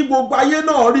jẹ́ kí gbogbo ayé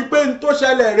náà rí pé n tó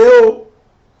ṣẹlẹ̀ rèé o.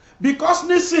 Because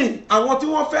nísìn àwọn tí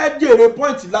wọ́n fẹ́ jèrè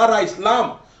point lára Islam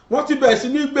wọ́n ti bẹ̀rẹ̀ sí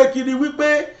ní gbé kiri wípé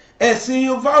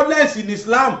ẹ̀sìn violence in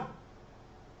Islam.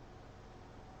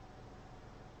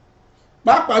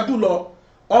 Pàápàá jùlọ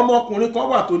ọmọkùnrin kan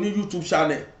wà tó ní YouTube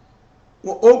channel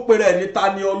ó pèrè ní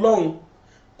Tani Ọlọ́run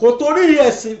kò torí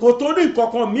ẹ̀sìn kò torí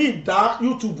nǹkankan míì dá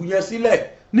YouTube yẹn sílẹ̀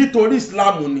nítorí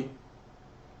Islam ni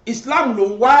Islam ló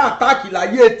ń wá àtàkì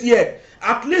láyé tiẹ̀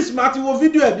at least máa ti wo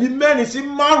fídíò ẹ̀ bí 4 sí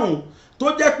 5 tó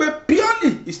jẹ́ pé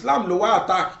purely Islam ló wá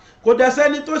attack kò dẹ̀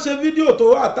sẹ́ni tó ṣe fídíò tó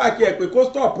wá attack ẹ̀ pé kó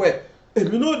stop ẹ̀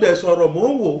èmi náà dẹ̀ sọ̀rọ̀ mò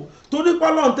ń wò torí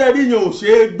pọ́lọ́n tẹ́rí yẹn ò ṣe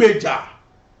é gbèjà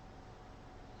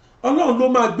Ọlọ́run ló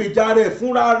máa gbèjà rẹ̀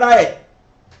fúnra ara ẹ̀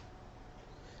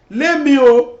lémi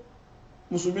o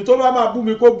Mùsùlùmí tó bá máa bú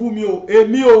mi kó bú mi o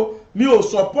èmi o mi ò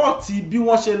sọ́pọ́ọ̀tì bí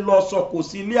wọ́n ṣe lọ sọ̀kò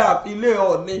sí ilé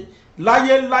Ọọ̀ni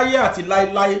láyé àti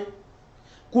láéláé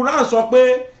Quran sọ pé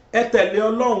ẹ tẹ̀lé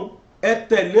Ọlọ́run ẹ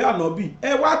tẹ̀lé ànábì,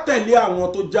 ẹ wá tẹ̀lé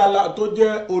àwọn tó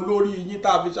jẹ́ olórí yín tá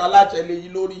a fi ṣaláṣẹ lé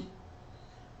yín lórí.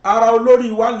 Ara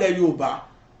olórí wa lẹ̀ Yorùbá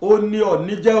ó ní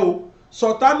Ọ̀ọ̀ni jẹ́ o,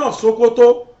 Sultan of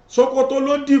Sokoto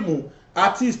ló dìmú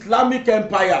àti Islamic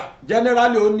Empire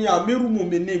generally ó ní Amiru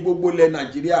Mumini gbogbo ilẹ̀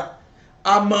Nàìjíríà.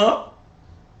 Àmọ́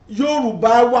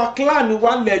Yorùbá wa clan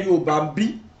wa lẹ̀ Yorùbá ń bí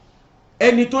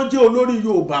ẹni tó jẹ́ olórí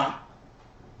Yorùbá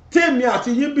tèmi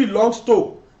àti yín belongs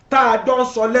to tá a jọ ń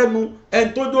sọ lẹ́nu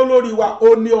ẹni tó jẹ́ olórí wa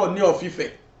ó ní Ọ̀ọ̀ni of Ifẹ̀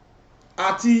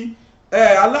àti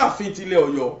Aláàfin tilẹ̀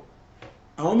Ọ̀yọ́.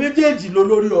 Àwọn méjèèjì ló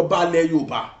lórí ọba ilẹ̀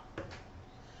Yorùbá.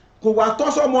 Kò wá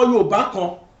tọ́sọ́mọ Yorùbá kan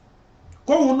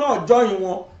kóhun náà jọyìn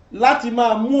wọn láti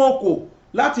máa mú òkò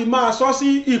láti máa sọ sí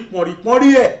ìpọ̀nrìpọ́nrí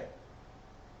ẹ̀.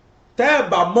 Tẹ́ ẹ̀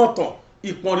bá mọ̀tàn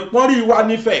ìpọ̀nrìpọ́nrí wa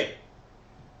nífẹ̀ẹ́.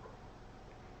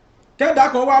 Kẹ́dà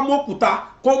kan wá mọ́kúta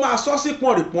kó máa sọ sí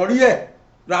ìpọ̀nrìpọ́nrí ẹ̀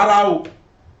rárá o.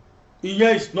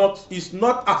 Ìyẹn is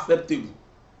not acceptable.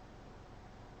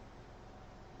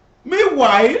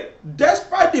 Meanwhile,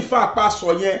 despite the fact pa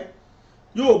sọ yẹn,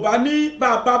 Yorùbá ní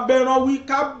bàbá bẹ́ràn wí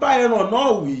ká bá ẹran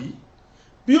náà wí.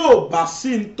 Bí ò bá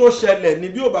sí ní tó ṣẹlẹ̀ ni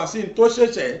bí ò bá sí ní tó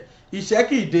ṣẹ̀ṣẹ̀, iṣẹ́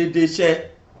kì í dédé ṣẹ.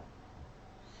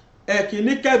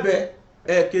 Ẹ̀kíní kẹ́bẹ̀,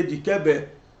 ẹ̀kejì kẹ́bẹ̀.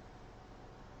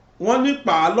 Wọ́n ní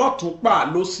pàá lọ́tún pàá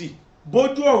lósì.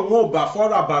 Bójú ọ̀hún ò bá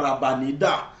fọ́ra bàràbà ní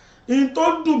dà. In tó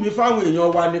dùn mí fáwọn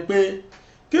èèyàn wa ni pé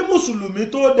kí Mùsùlùmí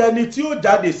tó dẹni tí ó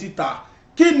jáde síta,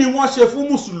 kí ni wọ́n ṣe fún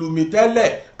Mùsùlùmí tẹ́lẹ̀?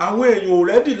 Àwọn èèyàn ò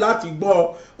rẹ́dì láti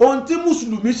gbọ́. Ohun tí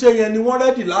Mùsùlùmí ṣe yẹn ni wọ́n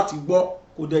rẹ́dì láti gbọ́.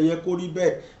 Kò dẹ̀ yẹ kó rí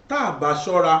bẹ́ẹ̀. Tá a bá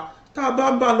ṣọ́ra, tá a bá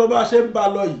ń bá lọ bá ṣe ń bá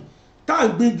lọ yìí, tá a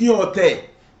ń gbígi ọ̀tẹ̀,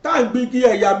 tá a ń gbígi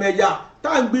ẹ̀yàmẹ̀yà, tá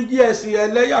a ń gbígi ẹ̀sìn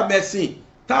ẹlẹ́yàmẹ̀sìn,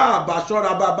 tá a bá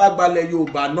ṣọ́ra bá bá gbalẹ̀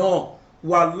Yorùbá náà,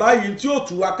 wàláhì tí ó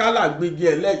tù wá kálà gbígi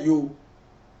ẹlẹ́yìí o.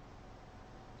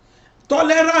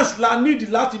 Tolerance la need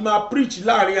láti máa preach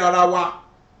láàrin ara wa.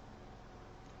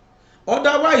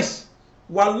 Otherwise,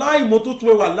 wàláhì mo tún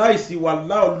tún wàláhì sí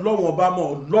wàláhì Ọlọ́run ọba mọ̀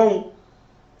Ọlọ́run.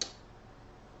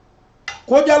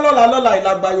 Kó jẹ́ lọ́la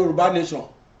ìlàgbà Yorùbá nation.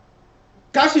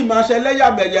 Ká sì máa ṣe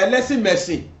ẹlẹ́yàmẹ̀yà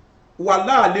ẹlẹ́sìnmẹ̀sìn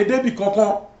wàláhì lè débì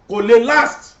kankan kò lè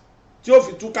last tí ó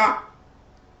fi túká.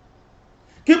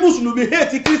 Kí Mùsùlùmí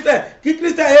hate Christian, kí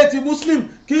Christian hate Muslim,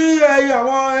 kí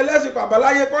àwọn ẹlẹ́sìn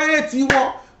àbáláyé kọ́ hate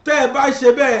wọn. Tẹ́ ẹ bá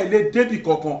ṣe bẹ́ẹ̀ lè débì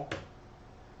kankan.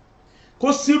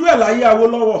 Kò sírú ẹ̀ láyé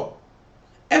Awólọ́wọ̀.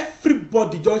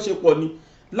 Everybody jọ ṣe pọ̀ ni.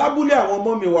 Lábúlé àwọn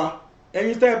ọmọ mi wa,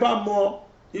 ẹ̀yin tẹ́ ẹ bá mọ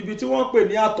ibi tí wọ́n pè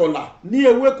ní Àtọ̀là ní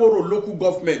Ewékòró local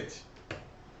government.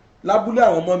 Lábúlé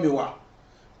àwọn ọmọ mi wa.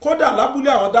 Kódà lábúlé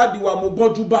àwọn dáàdi wa mo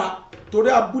gbọ́njú bá torí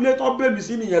abúlé tán bẹ̀ mí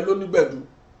sí nìyẹn lónígbẹ̀dú.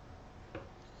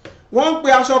 Wọ́n ń pe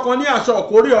aṣọ kan ní aṣọ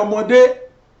ìkórè ọmọdé.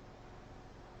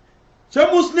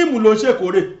 Ṣé Muslim ló ń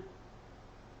ṣèkórè?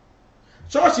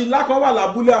 Ṣọ́ọ̀ṣì ńlá kan wà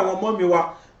lábúlé àwọn ọmọ mi wa.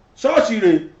 Ṣọ́ọ̀ṣì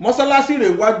rẹ̀ mọ́sálásí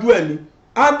rẹ̀ wájú ẹ̀ ni.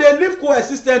 And they live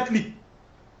coexistently.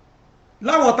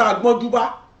 Láwọn tá a gbọ́njú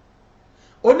bá.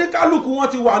 Oníkálùkù wọn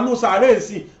ti wà nù sàárè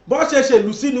sí. Bọ́ ṣe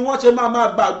ṣèlú sí ni wọ́n ṣe máa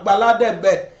gbà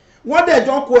ládẹ́gbẹ́. Wọ́n dẹ̀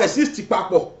jọ coexist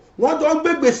papọ̀. Wọ́n jọ ń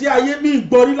gbégbé sí ayé mi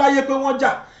ìgbọ́rí láyé pé wọ́n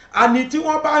jà. Àní tí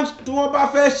wọ́n bá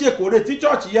fẹ́ ṣèkórè, tí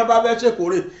chọ́ọ̀chì yẹn bá fẹ́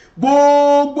ṣèkórè,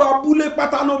 gbogbo abúlé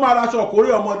pátá ló máa ra aṣọ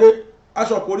ìkórè ọmọdé.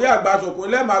 Aṣọ ìkórè àgbà, aṣọ ìkórè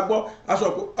lẹ́ẹ̀máa gbọ́, aṣọ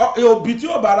ìkórè òbí tí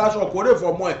ò bá ra aṣọ ìkórè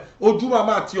fọmọ ẹ̀, ojú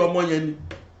máa ti ọmọ yẹn ni.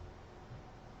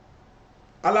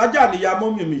 Alájà níyà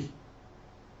mọ́mì mi.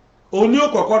 Òun ní ó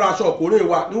kọ́kọ́ ra aṣọ ìkórè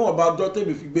wa níwọ̀nba ọjọ́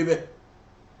tèmi fi gbé bẹ́ẹ̀.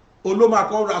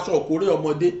 Olómakọ́ ra aṣọ ìkórè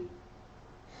ọmọdé.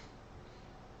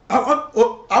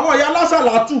 Àwọn ìyá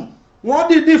lásàlátù wọ́n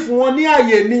dìdí fún wọn ní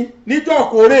àyè ni níjọ́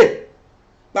ìkórè.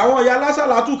 Àwọn ìyá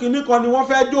lásàlátù kìíní kan ni wọ́n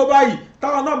fẹ́ jó báyìí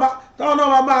táwọn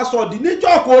náà máa sọ̀dí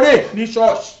níjọ́ ìkórè ní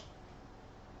ṣọ́ọ̀ṣì.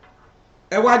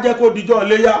 Ẹ wá jẹ́ kó dijọ́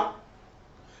léyá.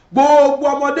 Gbogbo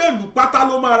ọmọdé ìlú pátá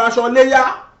ló máa raṣọ léyá.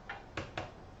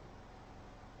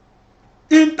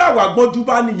 Ìntàwà gbọ́njú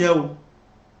bá nìyẹn o.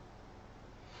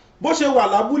 Bó ṣe wà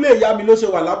lábúlé ìyá mi ló ṣe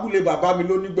wà lábúlé bàbá mi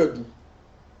lónígbẹ̀dú.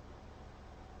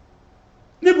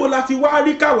 Níbo la ti wá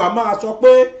rí káwa máa sọ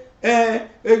pé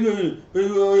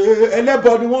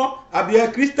ẹlẹ́bọ ni wọ́n àbí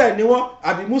Christian ni wọ́n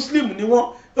àbí Muslim ni wọ́n.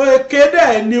 Èké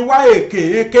dẹ̀ ni wá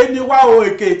èké ni wá o,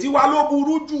 èké tí wá ló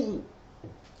burú jù.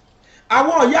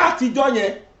 Àwọn ìyá àtijọ́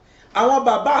yẹn, àwọn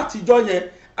bàbá àtijọ́ yẹn,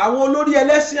 àwọn olórí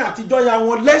ẹlẹ́sìn àtijọ́ yẹn,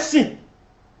 àwọn lẹ́sìn.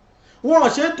 Wọ́n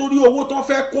ṣe torí owó tán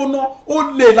fẹ́ kóná,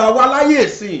 ó lè làwa láyé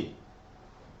ìsìn.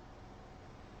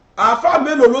 Àáfà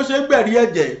mélòó ló ṣe gbẹ̀rí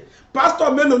ẹ̀jẹ̀?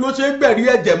 Pásítọ̀ mélòó ló ṣe gbẹ̀rí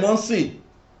ẹ̀jẹ̀ mọ́ sìn?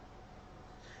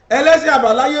 Ẹlẹ́sìn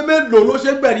àbáláyé mélòó ló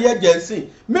ṣe gbẹ̀rí ẹ̀jẹ̀ sìn?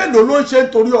 Mélòó ló ń ṣe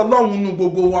nítorí Ọlọ́run nu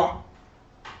gbogbo wa?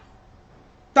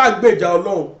 Tá gbèjà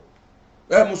Ọlọ́run.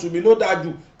 mùsùlùmí ló dáa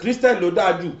jù christian ló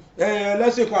dáa jù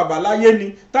ẹlẹ́sìn kan àbáláyé ni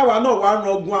táwa náà wá ran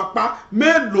ogun apá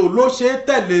mélòó ló ṣe é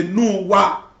tẹ̀lé nù wa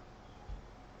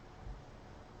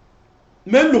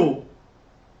mélòó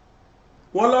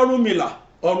wọn lọ́rùn mìlà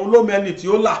ọ̀run ló mẹ́ni tí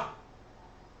ó là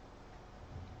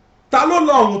ta ló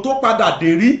lọ ọ̀run tó padà dé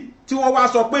rí tí wọ́n wá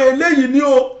sọ pé eléyìí ni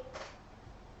o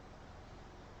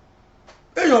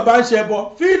èèyàn bá ń ṣẹbọ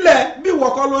fílẹ̀ bí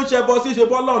wọ́kọ́ ló ń ṣẹbọ sí ṣe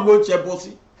bọ́lọ́run ló ń ṣẹbọ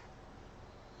sí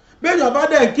béèyàn bá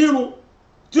dẹ̀ ń kírun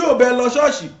tí ò bẹ lọ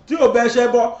ṣọ́ọ̀ṣì tí ò bẹ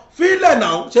ṣẹbọ fílẹ̀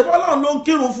náà ṣe bọ́lọ́run ló ń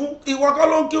kírun fún ìwọ́kọ́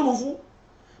ló ń kírun fún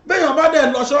béèyàn bá dẹ̀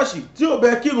lọ ṣọ́ọ̀ṣì tí ò bẹ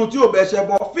kírun tí ò bẹ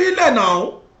ṣẹbọ fílẹ̀ náà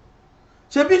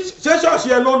ṣe ṣọ́ọ̀ṣì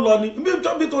ẹ ló ń lọ ni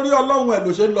nítorí ọlọ́run ẹ̀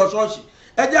ló ṣe ń lọ ṣọ́ọ̀ṣì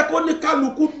ẹ jẹ́ kó ní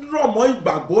kálukú rọ̀ mọ́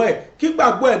ìgbàgbọ́ ẹ̀ kí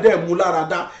gbàgbọ́ ẹ̀ dẹ̀ mú lára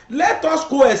dá let us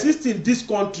coexist in this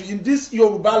country in this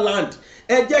Yorùbá land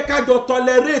ẹ jẹ́ ká jọ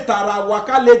tolerate ara wa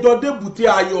ká lè jọ débùté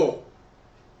ayọ̀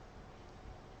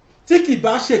tí kì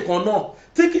bá ṣe kan náà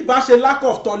tí kì bá ṣe lack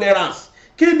of tolerance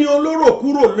kí ni olóró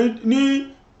kúrò ní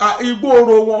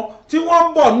ìgboro wọn tí wọ́n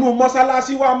ń bọ̀ nù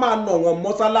mọ́sálásí wa máa nà wọ́n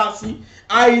mọ́sálásí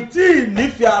àìtí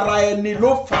ìnífẹ̀ẹ́ ara ẹni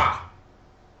ló fà á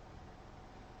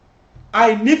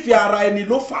àìnífẹ̀ẹ́ ara ẹni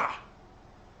ló fà á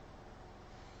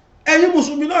ẹ̀yin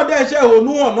mùsùlùmí náà dẹ̀ ṣe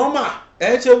ònú ọ̀nà mà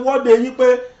ẹ̀ ṣe wọ́de yín pé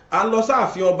à ń lọ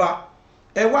sáàfin ọba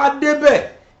ẹ wá débẹ̀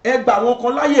ẹ gbà wọn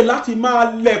kan láyè láti máa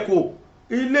lẹ̀kọ̀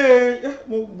ilé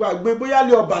mo gbàgbé bóyá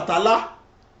lé Ọbàtálá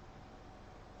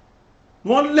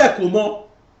wọ́n lẹ̀kọ̀ mọ́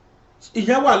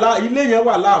ilé yẹn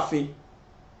wà láàfin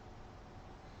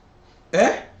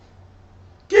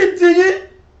kí n ti yín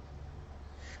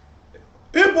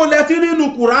ibo lẹ ti nínú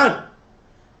Quran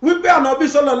wípé ànábì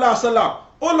sallallahu alaihi wasallam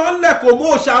ó lọ lẹ̀kọ̀ mọ́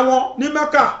òòṣà wọn ní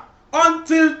Mẹ́kà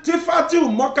until tí Fatiu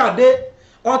Mọ́kà dé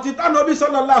ọtí tánàbí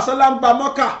sallallahu alaihi wasallam gba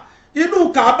Mọ́kà inú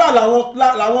Kaaba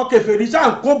làwọn kèfèrí ṣáà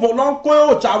ń kó bọ̀ lọ́n kó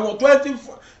òòṣà wọn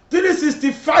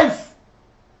 365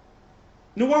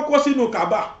 ni wọ́n kó sínú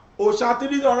Kaaba òòṣà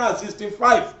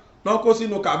 365 lọ́n kó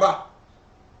sínú Kaaba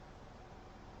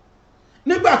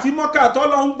nígbàtí Mọ́kà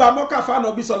tọ́lọ́ ń gba Mọ́kà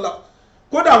fánàbí sallallahu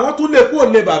kódà wọ́n tún lè kúrò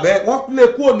ní bàbẹ́ wọ́n lè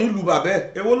kúrò nílùú bàbẹ́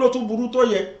èwo ló tún burú tó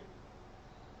yẹ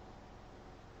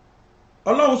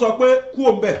Ọlọ́run sọ pé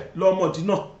kúrò ńbẹ̀ lọ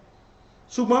Mọ̀dínà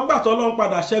ṣùgbọ́n gbà tọ́lọ́run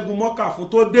padà ṣẹ́gun Mọ́kà fún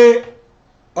tó dé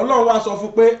Ọlọ́run wá sọ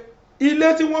fún pé ilé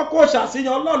tí wọ́n kó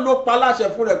ṣàṣìyàn Ọlọ́run ló pa láṣẹ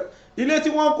fún rẹ̀ ilé tí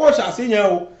wọ́n kó ṣàṣìyàn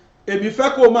o èmi fẹ́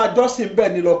kó máa jọ́sìn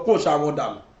bẹ́ẹ̀ ni lọ kó ṣàwọn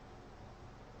dànù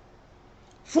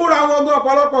fúnra wọn gan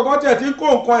ọ̀pọ̀lọpọ̀ gan tiẹ̀ tí ń kó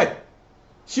nǹkan ẹ̀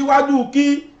síwájú kí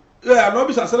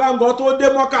ànábì sàṣẹ́láńgọ́ tó dé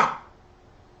Mọ́kà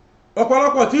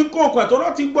ọ̀pọ̀lọpọ̀ tí ń kó nǹkan tó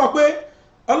náà ti gbọ́ pé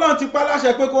Ọlọ́run ti pa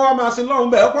láṣẹ pé kó wá máa sin lọ́run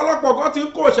bẹ̀ ọ̀pọ̀lọpọ̀ kan ti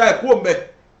ń kó òṣà ẹ̀kú òǹbẹ̀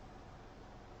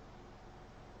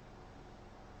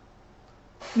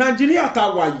Nàìjíríà ta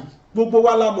wà yìí gbogbo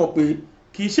wa la mọ̀ pé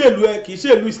kìí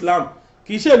ṣèlú Islam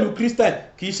kìí ṣèlú Christian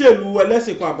kìí ṣèlú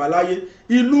ẹlẹ́sìn kan àbáláyé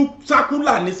ìlú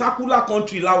sákúlà ní sákúlà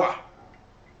country láwà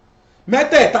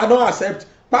mẹ́tẹ̀ẹ̀ta don't accept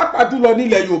pàápàá jùlọ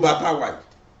nílẹ̀ Yorùbá ta wà yìí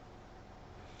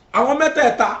àwọn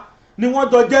mẹ́tẹ̀ẹ̀ta ni wọ́n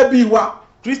jọ jẹ́ bí wa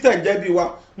Christian jẹ́ bí wa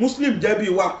Muslim jẹ́ bí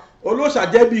wa olóòṣà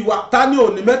jẹ́ bí wa ta ní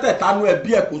òní mẹ́tẹ̀ẹ̀ta nú ẹbí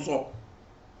ẹ̀ kò sọ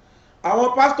àwọn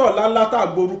pásítọ̀ ńláńlá tá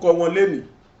gborúkọ wọn lénìí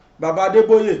bàbá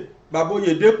Adébóyè bàbá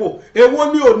Oyèdépò èwo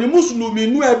ni òní mùsùlùmí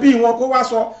nú ẹbí wọn kó wá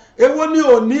sọ èwo ni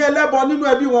òní ẹlẹ́bọ nínú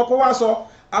ẹbí wọn kó wá sọ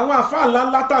àwọn àfáà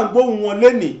ńláńlá tá gbóhùn wọn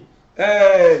lénìí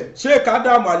Sheikh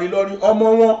Adam Alilori ọmọ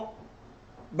wọn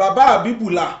bàbá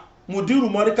Abibula Mudiru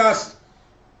Morikas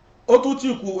ó tún ti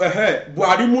kù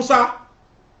Buhari Musa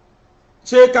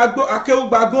Sheikh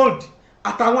Akeugba Gold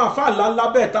àtàwọn àfáà ńláńlá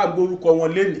bẹ́ẹ̀ tá gborúkọ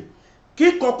wọn lénìí kí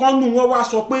kọ̀ọ̀kan nù wọn wá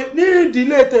sọ pé ní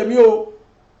ìdílé tèmi o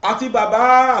àti bàbá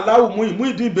Aláwù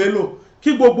Muyideen Bello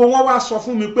kí gbogbo wọn wá sọ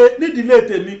fún mi pé nídìílé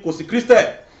tèmi kò sí Christian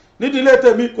nídìílé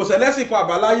tèmi kò sẹlẹ́sìn kan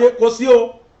àbáláyé kò sí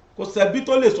o kò sẹ́bí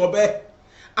tó lè sọ bẹ́ẹ̀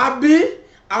àbí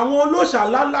àwọn olóòṣà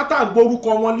ńláńlá tá gborúkọ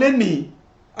wọn lénìí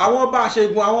àwọn bá a ṣe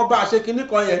gun àwọn bá a ṣe kinní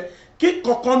kan yẹn kí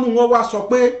kọ̀ọ̀kan nù wọn wá sọ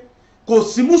pé kò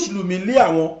sí mùsùlùmí lé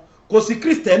àwọn kò sí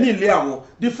kristẹni ilé àwọn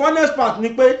the funnest part ni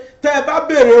pé tẹ́ ẹ bá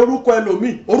béèrè orúkọ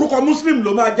ẹlòmíì orúkọ muslim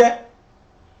ló máa jẹ́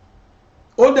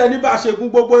ó dẹ̀ ní bá a ṣe gún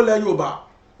gbogbo ilẹ̀ Yorùbá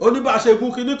ó ní bá a ṣe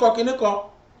gún kíníkan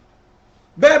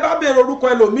bẹ́ẹ̀ bá béèrè orúkọ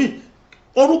ẹlòmíì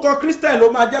orúkọ kristẹni ló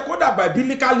máa jẹ́ kódà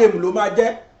biblical name ló máa jẹ́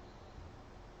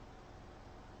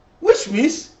which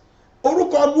means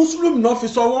orúkọ muslim náà fi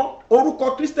sọ wọ́n orúkọ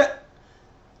kristẹni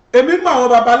èmi mọ àwọn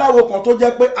babaláwo kan tó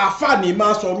jẹ́ pé àfà ní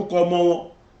máa sọ orúkọ ọmọ wọn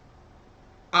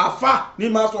àfà ní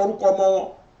máa sọ orúkọ ọmọ wọn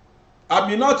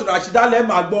Aminat Rashida lẹ́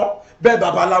máa gbọ́ bẹ́ẹ̀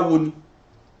babaláwo ni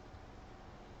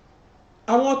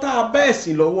àwọn tá a bẹ́ẹ̀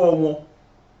sìn lọ́wọ́ wọn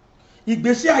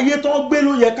ìgbésí ayé tó ń gbé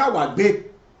ló yẹ káwa gbé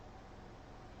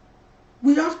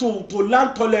we have to learn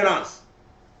tolerance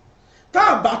tá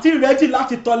a bá ti rẹ́jì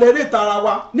láti tolerate ara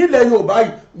wa nílẹ̀ Yorùbá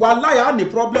yìí wà láyà ní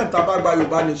problem tá a bá gba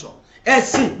Yorùbá nation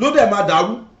ẹ̀sìn ló dẹ̀ máa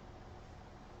dàrú.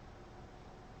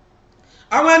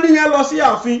 àwọn ẹni yẹn lọ sí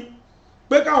ààfin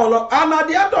pé káwọn lọ and at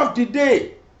the end of the day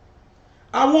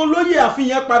àwọn olóyè ààfin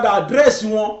yẹn padà àdírẹ́sì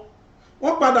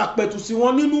wọ́n padà pẹ̀tù sí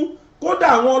wọn nínú kódà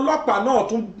àwọn ọlọ́pàá náà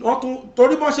tún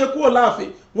torí bọ́n ṣe kúrò láàfin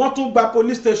wọ́n tún gba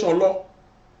police station lọ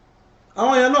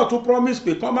àwọn yẹn náà tún promise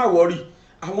pé kán má wọ́rì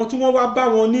àwọn tí wọ́n wá bá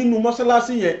wọn nínú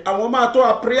mọ́ṣáláṣí yẹn àwọn máa tó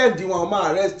apprehend wọn àwọn máa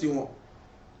arrest wọn.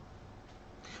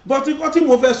 but nǹkan tí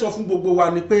mo fẹ́ sọ fún gbogbo wa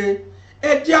ni pé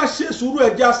ẹ jẹ́ á ṣe sùúrù ẹ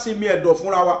jẹ́ á sinmi ẹ̀dọ̀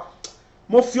fúnra wa.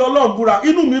 Mo fi Ọlọ́run búra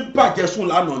inú mi bàjẹ́ sùn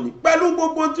lánàá ni pẹ̀lú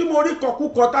gbogbo tí mo rí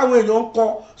kọkúkọ táwọn èèyàn ń kọ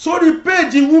sórí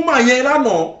péèjì wúmà yẹn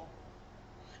lánàá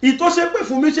ìtò ṣe pè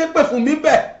fún mi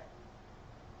bẹ́ẹ̀.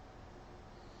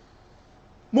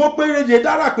 mo pé Rèjè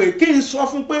Dára pé kí n sọ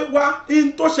fún pé wá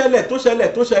in tó ṣẹlẹ̀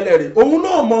rẹ̀ òun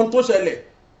náà mọ ohun tó ṣẹlẹ̀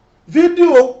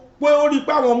fídíò pé ó rí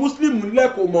pé àwọn Muslim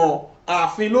lẹ́kọ̀ọ́ mọ̀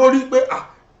Ààfin lórí pé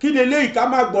kí ni eléyìí ká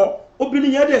má gbọ́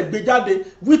obìnrin yẹn dẹ̀ gbé jáde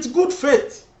with good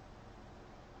faith.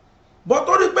 But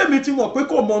torí pé mi ti mọ̀ pé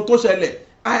kò mọ ohun tó ṣẹlẹ̀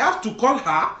I have to call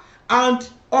her and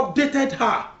updated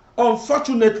her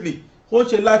unfortunately ó ń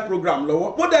ṣe live program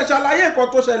lọ́wọ́ mo dẹ̀ ṣàlàyé nǹkan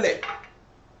tó ṣẹlẹ̀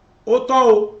ó tán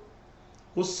o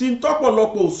kò sí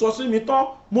tọ́pọ̀lọpọ̀ sọ sí mi tán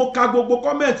mo ka gbogbo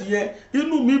kọ́mẹ̀ntì yẹn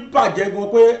inú mi bàjẹ́ gan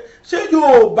pé ṣé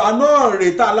Yorùbá náà rè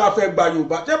tá a la fẹ́ gba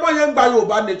Yorùbá ṣé bọ́ yẹn ń gba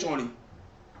Yorùbá nation rè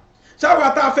ṣáwa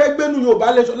tá a fẹ́ gbénu Yorùbá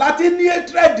nation láti ní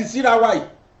hatred síra wa yìí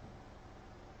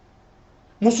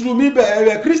Mùsùlùmí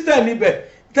bẹ̀ Christian bẹ̀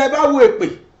tẹ́ bá wo èpè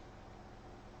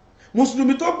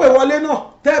Mùsùlùmí tó pè wọlé náà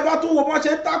tẹ́ bá tún wo bọ́n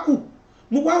ṣe tákù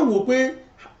mo wá wò pé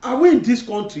are we in this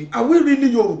country are we really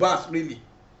Yorùbás really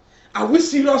are we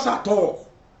serious at all.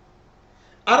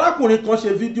 arákùnrin kan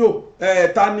ṣe fídíò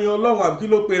ta ni Ọlọ́run àbí kí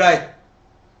ló pera ẹ̀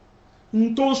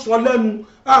n tó sọ lẹ́nu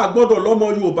a gbọ́dọ̀ lọ́mọ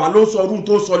Yorùbá ló sọ ọdún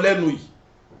tó sọ lẹ́nu yìí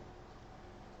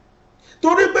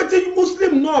torí pé tí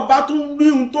Muslim náà bá tún rí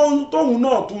ohun tóun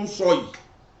náà tún sọ yìí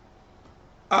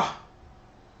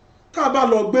tá a bá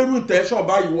lọ gbérú intention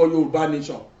báyìí wọ Yorùbá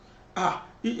nation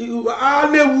á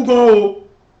léwu gan o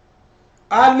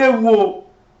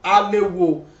á léwu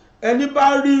o ẹni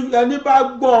bá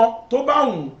gbọ́ tó bá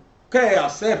hùn kẹ́ ẹ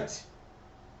accept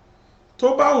tó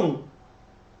bá hùn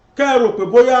kẹ́ ẹ rò pé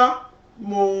bóyá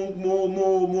mo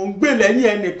ń gbé lẹ́yìn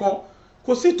ẹnìkan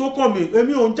kò sí tó kàn mí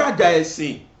èmi ò ń jàjà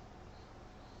ẹ̀sìn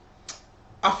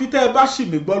àfi tẹ́ ẹ bá ṣì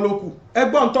mí gbọ́ lókù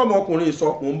ẹgbọ́n tọmọkùnrin sọ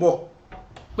mò ń bọ̀.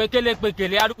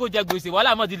 pékélé arúgbó jẹ gbèsè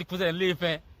wàhálà mọ́ ti di kùsẹ̀ ńlẹ́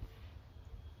Ifẹ̀.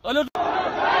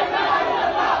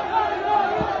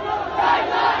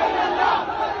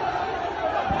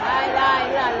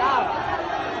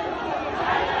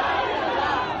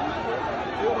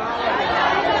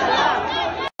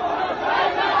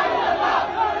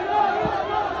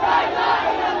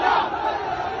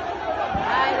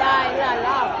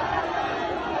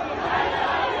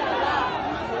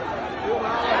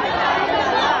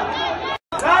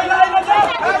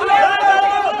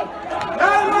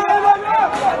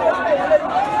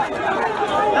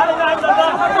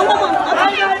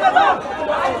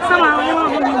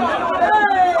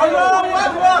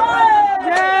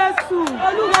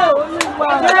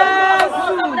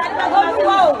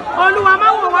 Olúwa má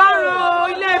wò wá ro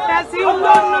Ilé Ifẹ̀ sí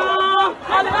gbóná.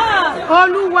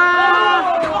 Olúwa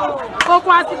oko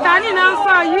àtìtánì náà ń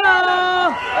sọ yìí o.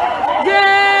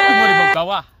 Mo rí mọ̀ gbà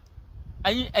wá.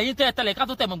 Ẹ̀yin tẹ́lẹ̀ ká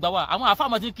tó tẹ̀ mọ̀ gbà wá. Àwọn àfáà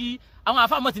mọ̀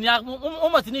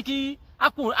ti ní kí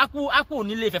ápò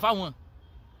nílé Ifẹ̀ fáwọn.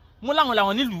 Mú láwọn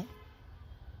làwọn nílùú.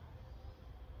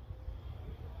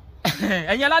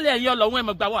 Ẹ̀yin alálẹ̀ ẹ̀yin ọlọ́run ẹ̀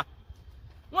mọ̀ gbà wá.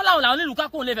 Wọ́n láwọn làwọn nílùú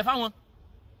kákò nílé Ifẹ̀ fáwọn.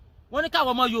 Wọ́n ní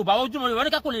káwọn ọmọ Yorùbá ojúmọ́ Yorùbá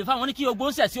ní kákò nílé Ifẹ̀ fáwọn ní kí ogbó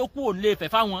ń sẹ̀ sí ó kúrò nílé Ifẹ̀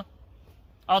fáwọn.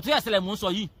 Ọ̀rọ̀ tó yẹ ṣẹlẹ̀ mò ń sọ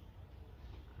yìí.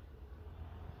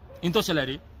 In tó ṣẹlẹ̀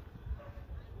rí.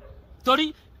 Torí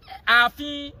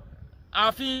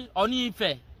Ààfin Ọọ̀ni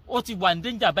Ifẹ̀ ó ti wà ní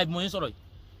danger báyìí bí mo ń sọ̀rọ̀ yìí.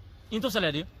 In tó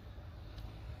ṣẹlẹ̀ rí.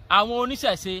 Àwọn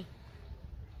oníṣẹ̀ṣe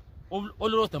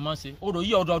olóró tẹ̀ máa ń ṣe orò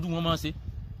yìí ọdọọdún wọn máa ń ṣe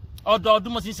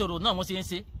ọdọọdún wọn sì ń ṣe orò náà wọ́n sì ń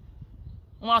ṣe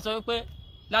wọ́n á sọ wípé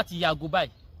láti yàgò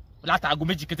báyìí láti aago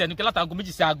méjì kété ẹni pé láti aago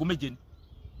méjì sí aago méje ni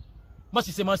wọ́n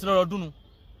sì ṣe máa ń ṣe lọ́dọọdún nu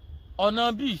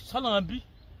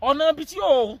ọ̀nà bí tí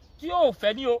yóò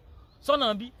fẹ́ ní o sọ́nà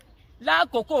bí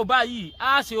lákòókò báyìí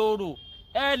á ṣe orò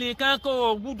ẹnìkan kò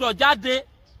gbúdọ̀ jáde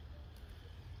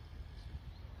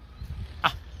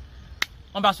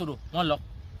wọ́n bá sọ̀rọ̀ wọ́n lọ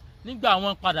nígbà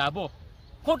wọ́n padà bọ̀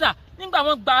kódà nígbà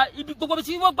wọ́n gba ibi gbogbo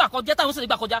tí wọ́n gbà kọjá táwọn sọ̀rọ̀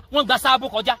gbà kọjá wọ́n gba sáàbò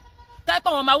kọjá táìpọ̀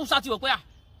àwọn ọmọ Haúsá ti wò pé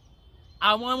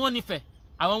àwọn wọn nífẹ̀ẹ́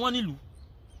àwọn wọn nílùú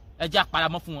ẹjẹ́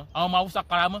àparamọ́ fún wọn àwọn ọmọ Haúsá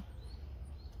paramọ́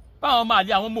báwọn ọmọ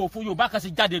àlè àwọn ọmọ òfin Yorùbá kan sì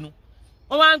jáde nu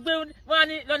wọ́n wá ń gbé wọ́n á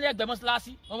ní lọ́ní ẹgbẹ́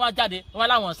mọ́ṣáláṣí wọ́n wá jáde wọ́n wá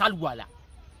láwọn sálùwàlà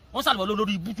wọ́n sálùwàlà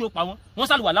lórí ibú tí ó pa wọ́n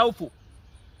sálùwàlà òfò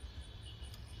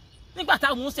nígbà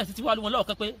táwọn ń sẹ̀sì ti wá lọ́wọ́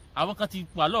lọ́ọ̀kan pé àwọn kan ti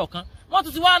wà lọ́ọ̀kan wọ́n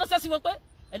tún ti wá ránṣẹ́ sí wọn pé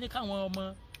ẹni káwọn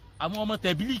ọmọ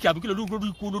tẹ̀bílíkì àbíkí lórí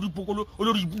ikú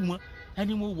olórí ibú wọn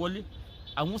ẹni mo wọlé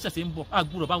àwọn sẹ̀sẹ̀ ń bọ̀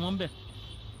àgbúrò bá wọn ń bẹ̀.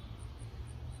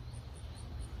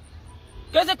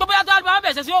 kèsì pé bóyá tó àgbà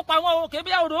bẹ̀ sẹ̀sẹ̀ ó pa wọn o kèsì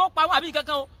bóyá odò ó pa wọn àbí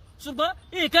kankan o ṣùgbọ́n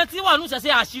nǹkan tí wà nù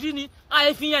sẹ̀sẹ̀ àṣírí ni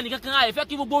àìfihàn nìkankan àìfẹ́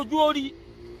kí gbogbo ojú ó rí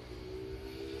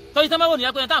tọ́jú tán bá wò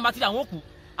nìyẹn pé táwọn bá ti àwọn òkú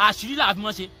àṣírí làá fi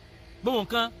wọ́n ṣe gbogbo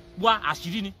nǹkan wa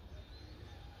àṣírí ni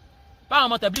báwọn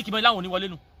ọmọ tẹ̀bílíkì mọ́ láwọn ò ní wọlé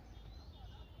nù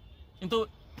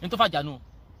ní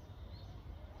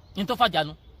tó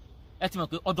fàjànú ẹ ti mọ̀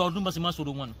pé ọdọọdún bọ́ sí máa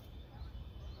sọ̀rọ̀ wọn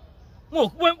nù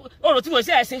ọ̀rọ̀ tí wọ́n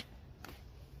ṣe ẹ̀ ṣe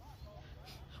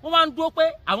wọ́n máa ń dúró pé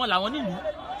àwọn làwọn nílùú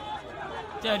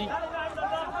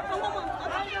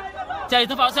tẹ́rí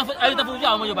tó fojú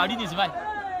àwọn ọmọ Yorùbá rí ní ìsìn báyìí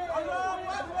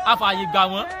àfààyè gbà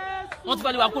wọ́n ti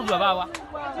fẹ́ lé wa kó lu bàbá wa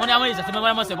wọ́n ní àwọn èèyàn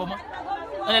ṣẹ̀ṣẹ̀ mọ́ ṣẹ̀bọ̀ mọ́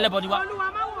ẹlẹ́lẹ́bọ ni wa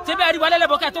ṣé bẹ́ẹ̀ rí wa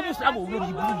lẹ́lẹ́bọ kẹ́ tó mùsùlùmù olórí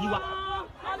ìbúrú yìí wa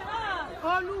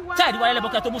ṣáà rí wa lẹ́lẹ́bọ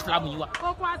kẹ́ tó mùsùlùmù yìí wa.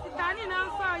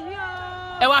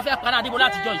 ẹ wá fẹ́ paná Adébọ̀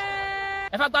láti jọ yìí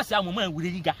ẹ fẹ́ gbàsí àwọn ọmọ ìwúre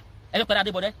yìí ga ẹ fẹ́ paná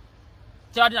Adébọ̀ dẹ́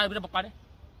ṣé wàá dín Adébọ̀ parẹ́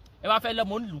ẹ wá fẹ́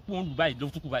lọ́mọ onílùkù òun lù báyìí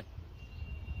lótùkù báyìí.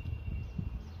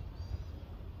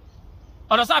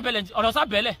 ọ̀rọ̀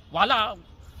sábẹ́lẹ̀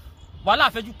wàhálà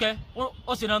àfẹ́jú kẹ́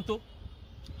ó ṣe náà tó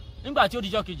nígbà tí ó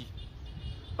dijọ́ kejì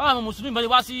báwọn mùsùlùmí bá ti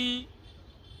wá sí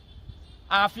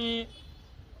ààfin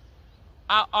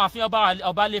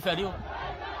ọba Ilé-Ifẹ̀ rí o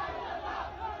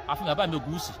ààfin bàbá mi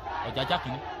Ògúnwùsì Ọ̀jájá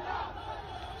kìíní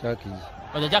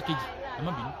Ọ̀jájá kejì ẹ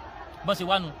má bínú bọ́n ṣe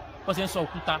wánu bọ́n ṣe ń sọ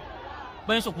òkúta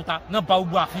náà ba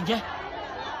gbogbo ààfin jẹ́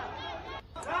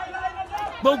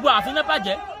gbogbo ààfin náà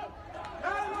bàjẹ́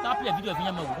tápìlẹ̀ fídíò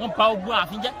ìfìyàn mọ̀ wọ́n ba gbogbo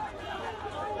ààfin jẹ́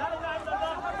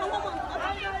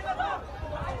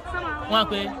wọ́n á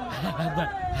pe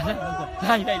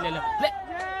láìláìlẹ̀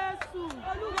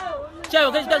ṣé ẹ̀rọ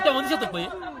kẹ́sí wọn ní ṣètò pé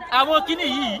àwọn kíní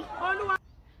yìí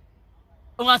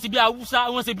wọ́n ṣe bí Haúsá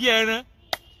wọ́n ṣe bí ẹran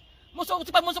mo sọ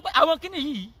pé àwọn kíní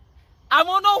yìí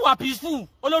àwọn náà wà peaceful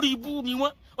olórí ibú ni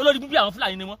wọ́n olórí ibú bí àwọn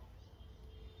Fúlàní ni wọ́n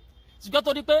ṣùgbọ́n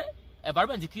tó ní pé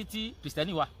environment tí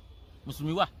Kristẹni wà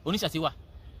Mùsùlùmí wà oníṣẹ̀ṣe wà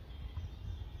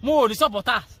mo ò ní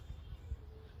supporters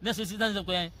lẹ́sìn sí dáńsẹ̀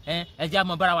pé ẹ̀jẹ̀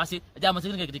àmọ́ bára wa ṣe ẹ̀jẹ̀ àmọ́ ṣe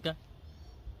kíni kan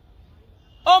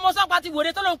ọmọ sápá ti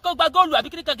wèrè tó ló ń kó gba góòlù àbí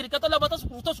kíni kan tó lọ́mọ tó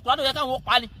sùkúrú àdó yẹ káwọn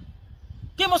pa ni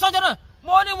kí mo sọ́jọ́ náà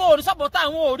mo ní mo ò ní supporters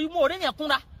mo ò rí yẹn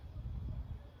kúnra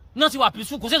náà ti wà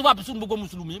pìṣù kò sí wà pìṣù gbogbo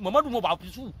Mùsùlùmí Muhammadu mo wà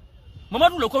pìṣù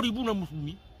Muhammadu ló kórìí ibú náà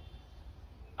Mùsùlùmí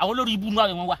àwọn olórí ibú náà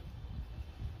wọn wà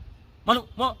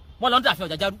wọn lọ ń dàfẹ́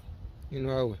Ọ̀jájá rú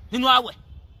nínú àwẹ̀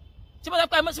tí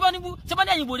wọ́n ní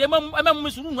ẹ̀yìn wòlé ẹ̀mẹ́mú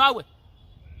mi sùúrù nínú àwẹ̀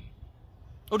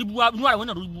orí bu inú àwẹ̀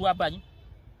náà lórí bu wa báyìí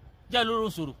jẹ́ lóró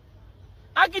sọ̀rọ̀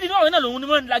agídí náà àwẹ̀ náà lòun ni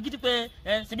wọ́n ń la gidi pé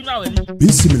ṣebí náà àwẹ̀ ni.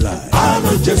 Bismillah. I'm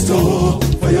a gestor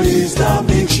for your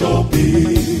Islamic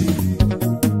shopping.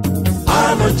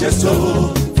 I'm a gestor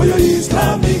for your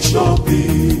Islamic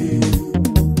shopping.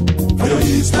 For your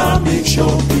Islamic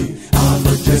shopping. I'm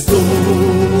a gestor.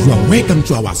 You are welcome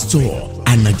to our store.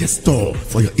 Anaje store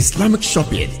for your Islamic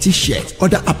shopping, t-shirts,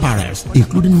 other apparels,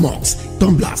 including mugs,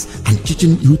 tumblers, and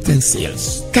kitchen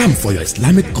utensils. Come for your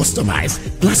Islamic customized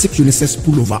classic unisex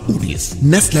pullover hoodies,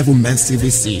 next level men's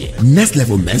CVC, next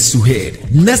level men's suede,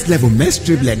 next level men's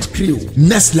triplet crew,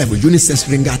 next level unisex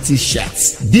ringer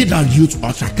t-shirts, Didal Youth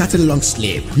Ultra Cutting long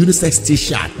sleeve, unisex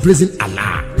t-shirt, Prison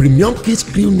Allah, premium kids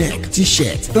crew neck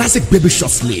t-shirt, classic baby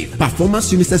short sleeve,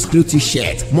 performance unisex crew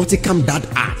t-shirt, multicam dad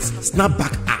hats,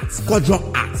 snapback hats, quadro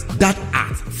hats, dad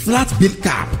hats, flat bill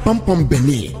cap, pom-pom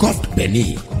beanie, cuffed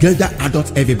beanie, Gilda adult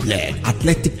heavy blade,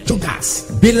 athletic joggers,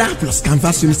 Bella plus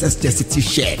canvas unisex jersey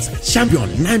t-shirts, Champion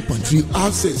 9.3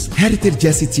 ounces, heritage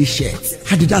jersey t-shirts,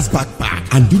 Adidas backpack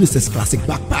and unisex classic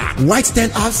backpack, white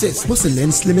 10 ounces, porcelain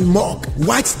slimming mug,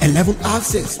 white 11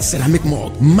 ounces, ceramic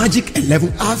mug, magic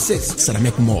 11 ounces,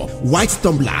 ceramic mug, white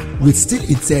tumbler with steel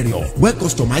interior, well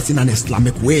customized in an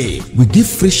Islamic way. We give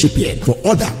free shipping for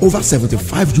order over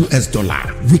 $75 US.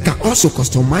 We can also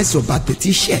customize your birthday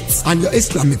t-shirts and your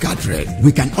Islamic gathering.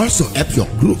 We can also help your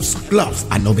groups, clubs,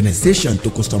 and organizations to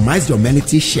customize your many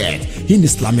t-shirts in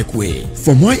Islamic way.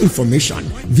 For more information,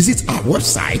 visit our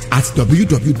website at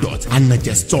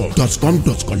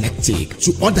www.anajestore.com.collective.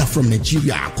 To order from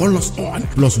Nigeria, call us on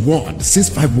 +1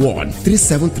 651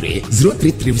 373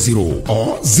 0330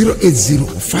 or 080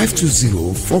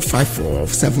 520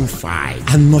 45475.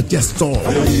 Anajestore.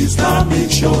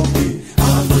 Islamic shopping.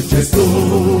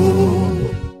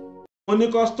 wọ́n ní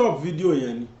kó stop fídíò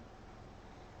yẹn ni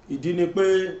ìdí ni pé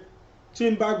tí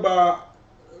n bá gbà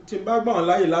wọn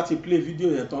láyè láti play video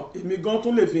yẹn tán èmi gan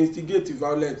tún lè fi instigate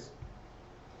violence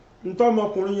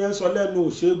ntọ́mọkùnrin yẹn sọ lẹ́nu ò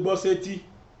ṣe é gbọ́ sétí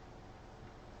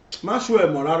má ṣó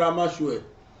ẹ̀ mọ̀ rárá má ṣó ẹ̀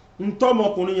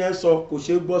ntọ́mọkùnrin yẹn sọ kò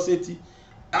ṣe é gbọ́ sétí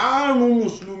àrùn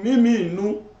mùsùlùmí mi inú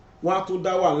wọn á tún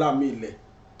dá wàhálà mi ilẹ̀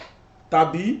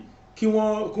tàbí kí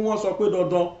wọ́n sọ pé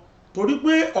dandan torí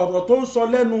pé ọ̀rọ̀ tó ń sọ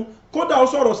lẹ́nu kódà ó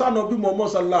sọ̀rọ̀ sànà bí Muhammad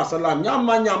sallallahu alaihi wasallam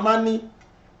yàmányàmá ní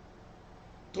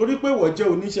torí pé wọ́n jẹ́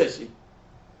oníṣẹ̀ṣe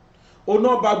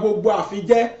ọ̀nà bá gbogbo Ààfin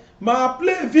jẹ́ máa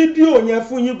play fídíò yẹn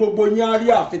fún yín gbogbo yín á rí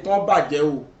Ààfin tán bàjẹ́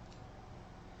o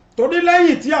torí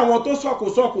lẹ́yìn tí àwọn tó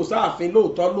sọ̀kòsọ̀kò sáàfin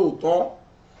lóòótọ́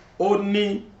ó ní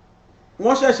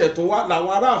wọ́n ṣẹ̀ṣẹ̀ tún wá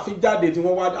làwọn ará Ààfin jáde tí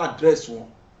wọ́n wá àdírẹ́sì wọn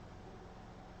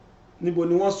níbo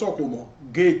ni wọ́n sọ̀kò mọ́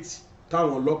gate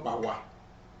táwọn ọlọ́pàá wà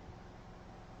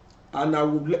and I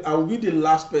will be the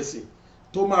last person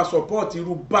tó máa support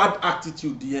irú bad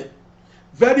attitude yẹn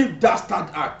very dastard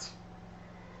act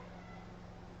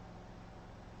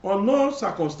on no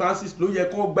circumstances ló yẹ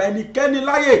kó gba ẹnikẹ́ni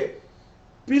láyè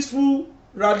peaceful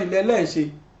rally lẹ́lẹ́ṣe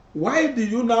why do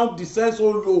you now descend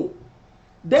so low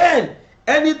then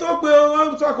ẹni tó pe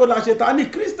wọn sọkòlà ṣètánì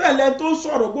Christian lẹ́ni tó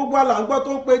sọ̀rọ̀ gbogbo àlàǹgbọ́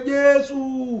tó pe Jésù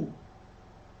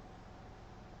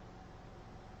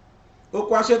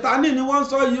òkú àṣetánì ni wọ́n ń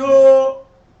sọ yìí ó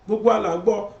gbogbo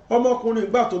àlàǹgbọ́ ọmọkùnrin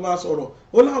ìgbà tó máa sọ̀rọ̀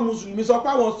ó láwọn mùsùlùmí sọ pé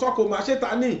àwọn sọkò máa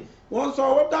ṣètánì wọ́n sọ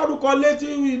ó dárúkọ létí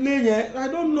ilé yẹn I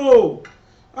don't know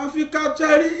Africa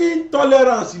cherry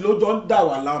intolerance ló jọ ń dà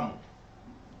wá láàmú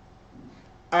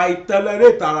àìtẹlẹrẹ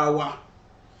tara wa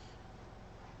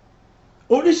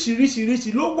oríṣiríṣiríṣi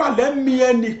ló wà lẹ́mí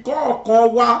ẹnì kọ̀ọ̀kan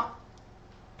wa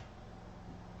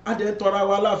adẹ́tọ́ra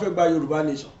wa láfẹ́ gba Yorùbá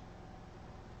nation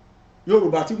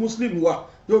Yorùbá tí Muslim wà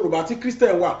Yorùbá tí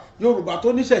Christian wà Yorùbá tó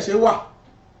níṣẹ̀ṣe wà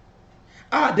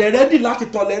àdẹ̀rẹ́dì láti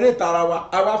tọlẹrẹ tara wa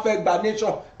àwa fẹ́ gba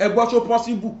nation ẹgbọ́n ṣó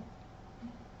possible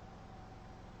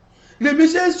lèmi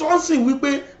ṣe ń sọ́ọ̀sìn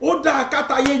wípé ó dá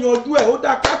kátayé yanjú ẹ̀ ó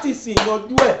dá kátìsìn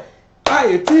yanjú ẹ̀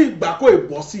àyè tí ìgbà kò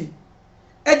bọ́ sí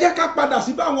ẹ jẹ́ ká padà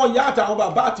sí báwọn ìyá àtàwọn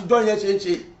bàbá àtijọ́ yẹn ṣe ń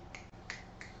ṣe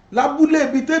lábúlé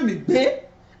ibi tèmi gbé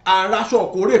àràṣọ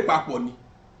òkórè papọ̀ ni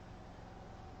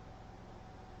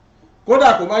kódà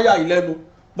kò má yà ìlẹ́nu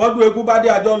bọ́dún eégún bá dé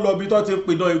àjọ ń lọ ibi tó ti ń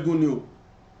pidán eégún ni o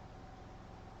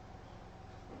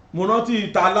mo rántí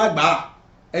ìta alágbàá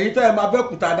ẹ̀yin tẹ́ ẹ máa fẹ́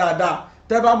kùtà dáadáa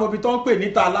tẹ́ bá mọ ibi tó ń pè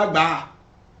níta alágbàá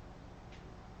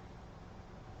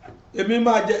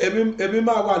èmi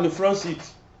máa wà ní front seat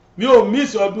mi ò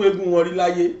miss ọdún eégún wọn rí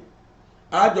láyé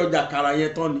àjọjà kàrà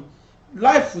yẹn tán ni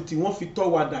láìfù tí wọ́n fi tọ́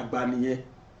wa dàgbà nìyẹn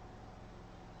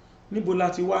níbo la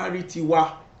ti wá rí tiwa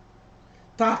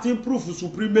tá a ti ń proof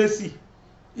supremacy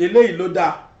eléyìí ló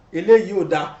dáa eléyìí ò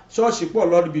dáa ṣọ́ọ̀ṣì pọ̀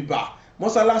lọ bìbà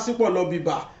mọ́sálásí pọ̀ lọ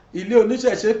bìbà ilé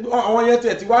oníṣẹ̀ṣe àwọn yẹn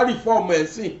tẹ̀ ti wá reform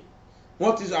ẹ̀sìn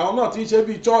àwọn náà ti ń ṣe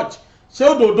bíi church ṣé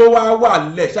òdodo wa wà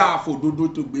lẹ̀ ṣáàfò òdodo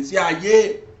tó gbèsè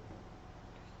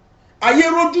ayé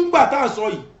rojú gbà tá à ń sọ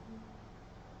yìí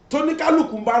tó ní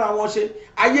kálukú ń bára wọn ṣe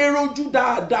ayé rojú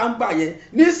dáadáa ń gbà yẹn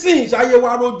nísìnyí ṣayé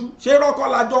wa rojú ṣé rọ́kọ́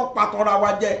lájọ́ patọ́ra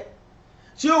wa jẹ́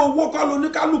ṣé owó kọ́ ló ní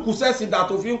kálukú sẹ́sìn dà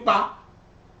tó fi ń pa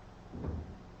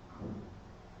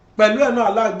pẹ̀lú ẹ̀ náà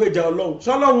alágbèjà ọlọ́run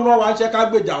ṣọlọ́run rán wa ń ṣe ká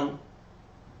gbèjà òun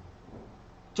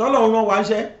ṣọlọ́run rán wa ń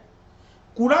ṣe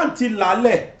Quran ti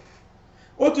lálẹ̀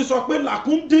ó ti sọ pé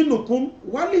làkúndínùkún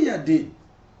wálìyàdè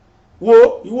wo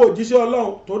ìwọ òjíṣẹ́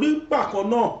ọlọ́run torí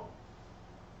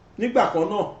nígbà kan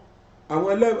náà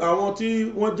àwọn tí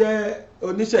wọ́n jẹ́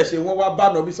oníṣẹ̀ṣe wọ́n wá bá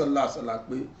Nàbí sallallahu alaihi wasallam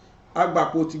pé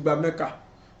agbàpò ti gba Mẹ́kà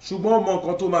ṣùgbọ́n ọmọ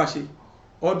nǹkan tó máa ṣe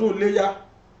ọdún iléyá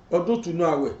ọdún túnú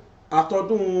àwẹ̀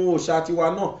àtọdún òòṣà tiwa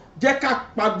náà jẹ́ ká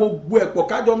pa gbogbo ẹ̀pọ̀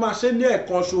kájọ máa ṣe ní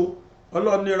ẹ̀kan ṣo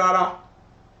Ọlọ́run ní rárá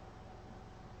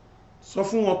sọ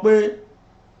fún wọn pé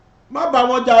má bá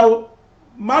wọn jà o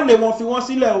má lè wọn fi wọn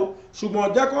sílẹ̀ o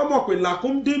ṣùgbọ́n jẹ́ kó mọ̀ pé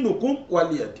làkúndínùkún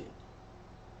wàlíyàdì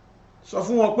sọ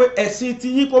fún wọn pé ẹ̀sìn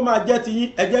tiyín kó máa jẹ́ tiyín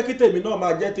ẹ jẹ́ kí tèmi náà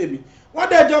máa jẹ́ tèmi wọ́n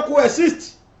dẹ̀ jọ coexist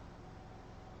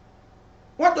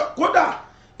kódà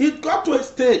it got to a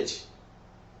stage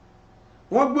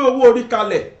wọ́n gbé owó orí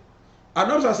kalẹ̀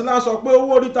anamsasila sọ pé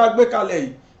owó orí tá gbé kalẹ̀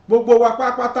yìí gbogbo wa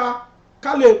pátápátá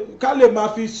ká lè máa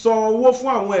fi san owó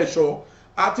fún àwọn ẹ̀ṣọ́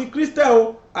àti Christian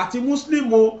o àti Muslim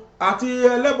o àti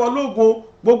ẹlẹ́bọ̀lógún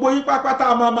gbogbo yín pátápátá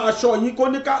máa ṣọ́ yín kó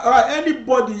ní ká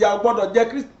anybody yà gbọ́dọ̀ jẹ́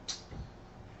Christian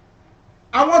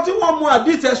àwọn tí wọ́n mú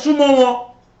àdìsẹ́ súnmọ́ wọn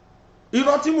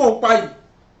irọ́ tí mò ń pa yìí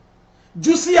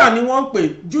jùsíà ni wọ́n ń pè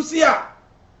jùsíà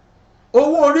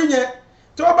owó orí yẹn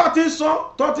tí wọ́n bá ti san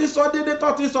tó ti san déédéé tó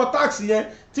ti san táàsì yẹn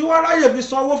tí wọ́n ráyè fi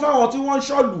sanwó fáwọn tí wọ́n ń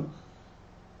ṣọ́lù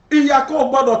ìyà kò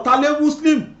gbọ́dọ̀ ta lé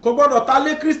Muslim kò gbọ́dọ̀ ta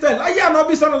lé Christian láyé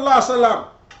Ànábì sallallahu alaihi wasallam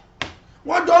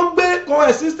wọ́n jọ ń gbé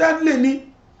consistently ni.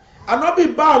 Ànábì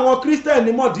bá àwọn Christian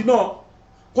ní Mọ̀dínà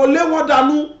kò lé wọn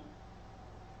dànù.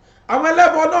 Àwọn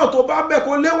ẹlẹ́bọ náà tó bá bẹ̀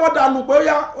kò lé wọn dànù pé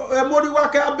ẹ mórí wá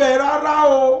kẹ́ abẹ́ rárá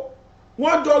o.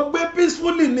 Wọ́n jọ gbé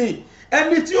peacefully ni.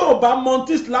 Ẹni tí ò bá mọ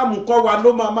tí Islam kọ́ wa ló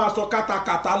máa sọ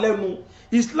kátàkátà lẹ́nu.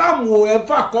 Islam ò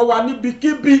ẹ̀fà kọ́ wa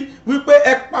níbikíbi wípé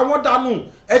ẹ pa wọ́n dànù,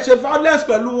 ẹ ṣe violence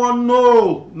pẹ̀lú wọn.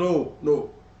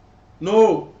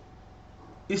 No.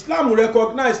 Islam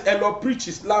recognize ẹ lọ preach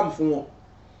Islam fún wọn.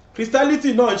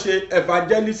 Christianity náà ṣe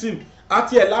evangelism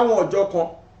àti ẹ̀ láwọn ọjọ́ kan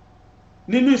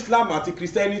nínú Islam àti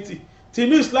Christianity.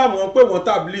 Tinú Islam wọ́n pè wọ́n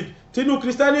tabligh, tinú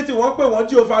Christianity wọ́n pè wọ́n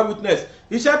Jehovah Witness.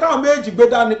 Iṣẹ́ táwọn méjì gbé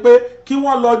dání pé kí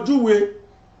wọ́n lọ júwe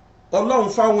Ọlọ́run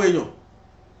fáwọn èèyàn.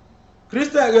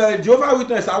 Jehovah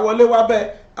Witness àwọlé wá bẹ́ẹ̀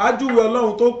á júwe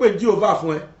Ọlọ́run tó ń pè Jehovah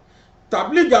fún ẹ.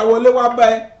 Tabligh àwọlé wá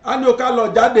bẹ́ẹ̀ á ní o ká lọ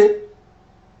jáde.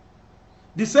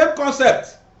 The same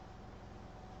concept.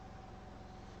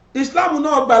 Islam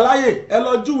náà gbà láyè ẹ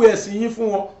lọ júwe ẹ̀sìn yín fún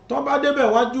wọn. Tó bá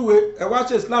débẹ̀ wá júwe ẹ wá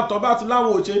ṣe Islam tó bá ti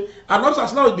láwọn ò ṣe. Ànọ́bì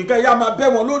Islam ìgbìkẹ́ yá máa bẹ́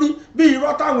wọn lórí bí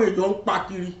irọ́ táwọn èèyàn ń pa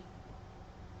kiri.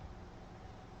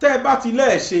 Tẹ́ ẹ bá ti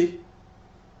lẹ́ẹ̀ ṣe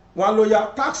wọn ló ya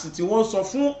táàsì tí wọ́n sọ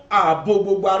fún ààbò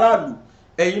gbogbo aráàlú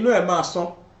ẹ̀yin náà ẹ máa san.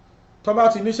 Tó bá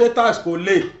ti ní ṣe táàsì kò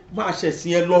lè máa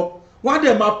ṣẹ̀sìn ẹ lọ. Wọ́n á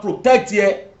dẹ̀ máa protect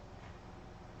ẹ.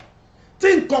 Tí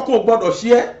nǹkan kò gbọdọ̀ ṣe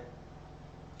ẹ́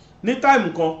ní táìmù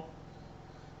kan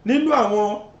nínú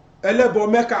àwọn ẹlẹ́bọ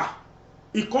Mẹ́kà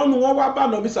ìkọ́nu wọn wá bá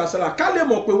Ànábì sàṣàlà ká lè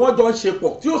mọ̀ pé wọ́n jọ ń ṣe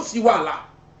pọ̀ tí ó sì wàhálà.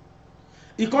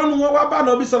 Ìkọ́nu wọn wá bá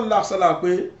Ànábì sàṣàlà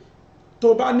pé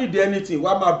tó bá need anything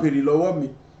wá máa béèrè lọ́wọ́ mi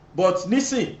but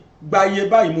nísìn gba iye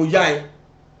báyìí mo yá ẹ.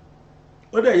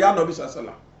 Ó dẹ̀ yá Ànábì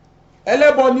sàṣàlà.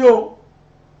 Ẹlẹ́bọ ni o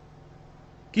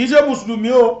kì í ṣe mùsùlùmí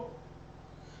o,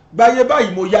 gba iye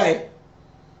báyìí mo yá ẹ.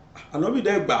 Ànábì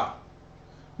dẹ̀ gbà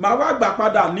máa wá gbà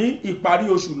padà ní ìparí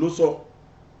oṣù ló sọ.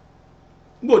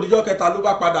 Nígbà òdíjọ́ kẹta ló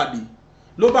bá padà dé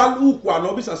ló bá lùkù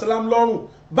Ànábì sàṣálàm lọ́rùn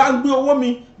bá ń gbé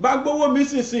owó mi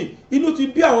sínsìn. Inú ti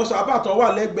bí àwọn sàbàtàn wà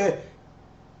lẹ́gbẹ̀ẹ́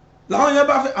làwọn yẹn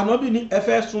bá fẹ́. Ànábì ní ẹ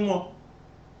fẹ́ súnmọ́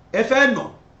ẹ fẹ́ nà.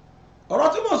 Ọ̀rọ̀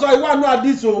tí mo sọ ìwánú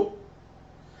àdìs o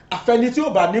àfẹni tí ò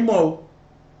bá nímọ̀ o.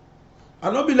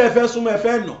 Ànábì lẹ fẹ́ súnmọ́ ẹ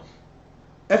fẹ́ nà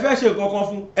ẹ fẹ́ ṣe kankan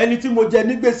fún ẹni tí mo jẹ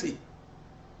ní gbèsè.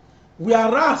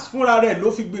 Whereas fúnra rẹ̀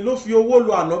ló fi owó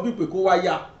lo Ànábì pé kó wá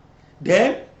yá.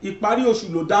 Then ìparí oṣù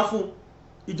ló dá fún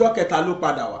ìjọ́ kẹta ló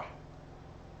padà wá.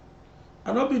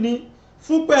 Ànábì ní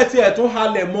fún pẹ́ tí ẹ̀ tún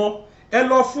halẹ̀ mọ́ ẹ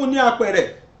lọ fún ní àpẹẹrẹ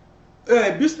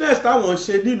business táwọn ń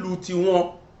ṣe nílùú tiwọn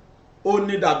ó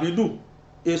ní dàbídù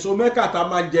èso Mẹ́kà tá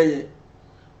máa jẹ yẹn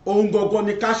ohun gangan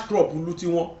ní cash crop lu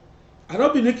tiwọn.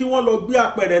 Ànábì ní kí wọ́n lọ gbé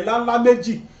àpẹẹrẹ ńláńlá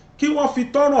méjì kí wọ́n fi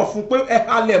tọ́ràn fún pé ẹ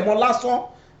halẹ̀ mọ́ lásán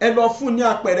ẹ lọ fún ní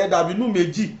àpẹẹrẹ dàbínú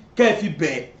méjì kẹ́ ẹ fi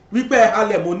bẹ̀ẹ́ wípé ẹ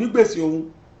halẹ̀ mọ́ nígbèsè òun.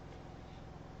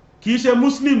 Kì í ṣe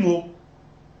Muslim o,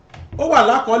 ó wà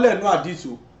lákọọ́lẹ̀ ní àdìs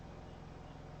o.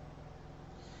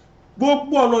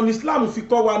 Gbogbo ọ̀nà ní Islam fi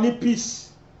kọ́ wa ní peace.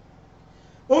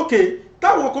 Ok,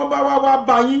 táwọn kan bá wá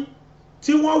bá yín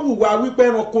tí wọ́n hùwà wípé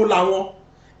ẹranko làwọn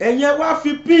ẹ̀yẹn wá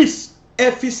fi peace ẹ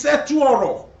fi sẹ́tù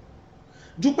ọ̀rọ̀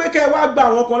ju pé kẹ́ wá gba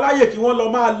àwọn kan láyè kí wọ́n lọ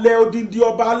máa lẹ odindi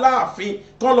ọba Aláàfin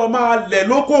kán lọ máa lẹ̀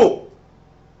lóko.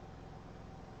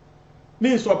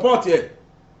 Me support ẹ̀.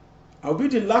 I'll be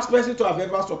the last person to have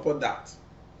ever support that.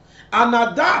 And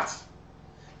at that,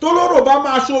 tólóró bá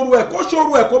máa ṣòro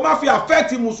ẹ̀ kó má fi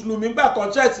affect Mùsùlùmí gbà kan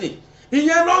ṣẹ̀sìn.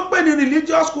 Ìyẹn ló ń pè ní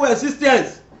religious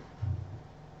coexistence.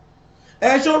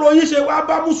 Ẹ̀ṣọ́rọ̀ yìí ṣe wá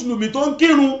bá Mùsùlùmí tó ń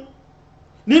kírun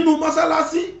nínú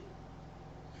mọ́sálásí.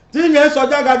 Tí ìyẹn sọ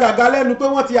jágagàga lẹ́nu pé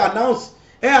wọ́n ti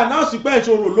announce pé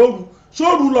ẹ̀ṣọ́rọ̀ lóru.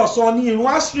 Ṣóòru lọ̀sán ní ìrun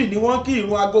àṣírí ni wọ́n kí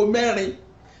ìrun aago 4.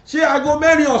 Ṣé aago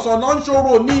 4 ọ̀sán náà ń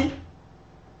ṣòro ní?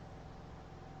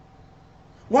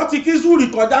 Wọ́n ti kí zúrì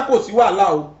kọjá kò sí wàhálà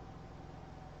o.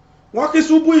 Wọ́n kí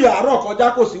ṣubú ìyàárọ̀ kọjá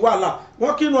kò sí wàhálà.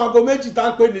 Wọ́n kínú aago 2 tá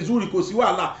ń pè ní zúrì kò sí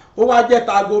wàhálà. Ó wá jẹ́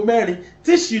ta aago 4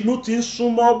 tí ṣìnú ti ń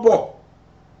súnmọ́ bọ̀.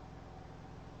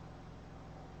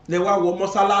 Lè wá wọ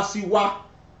mọ́sálásí wá.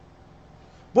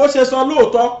 Bó ṣe sọ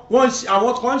lóòótọ́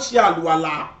àwọn kan ń ṣe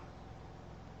àlùwàlà.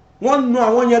 Wọ́n nu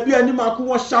àwọn yẹn bí ẹni máa kú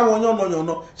wọ́n ṣá wọn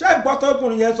yànnàyànnà. Ṣé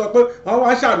ìgbọ́tọ́kùnrin yẹn sọ pé wọ́n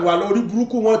wá ṣàlùwàlà orí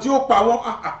burúkú wọn tí ó pa wọ́n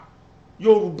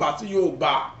Yorùbá sí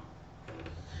Yorùbá.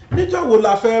 Níjọ́ wo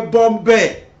la fẹ́ bọ́ ń bẹ̀?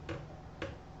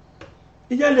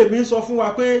 Ìyẹn lèmi sọ fún wa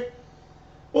pé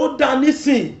ó dá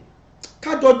nísìn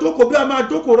kájọ jókòó bí a máa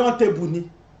jókòó round table ni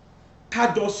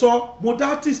kájọ sọ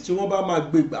modalities tí wọ́n bá máa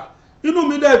gbégbà. Inú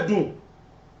mi dẹ̀ dùn.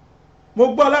 Mo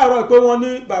gbọ́ láàárọ̀ pé wọ́n ní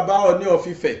bàbá Ọọ̀ni of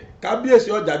Ifẹ̀ kábíyèsí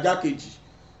Ọ̀jájá kejì.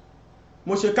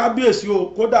 Mo ṣe kábíyèsí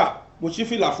o kódà mo ṣí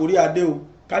fìlà forí adé o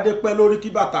kádé pẹ́ lórí kí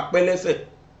bàtà pẹ́ lẹ́sẹ̀.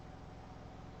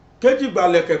 kéjì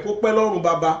gbàlẹ̀kẹ̀ kó pẹ́ lọ́rùn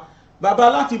bàbá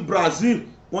láti Brazil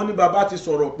wọ́n ní bàbá ti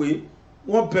sọ̀rọ̀ pé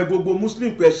wọ́n bẹ gbogbo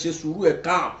muslim pé ṣe sùúrù ẹ̀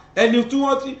káà ẹni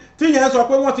tí yẹn sọ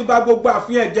pé wọ́n ti bà gbogbo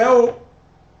ààfin ẹ̀ jẹ́ o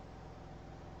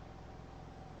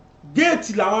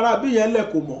géètì làwọn arábí yẹn lẹ̀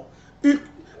kò mọ̀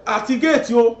àti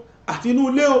géètì o àti inú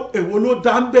ilé o èwo ló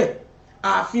dá ń bẹ̀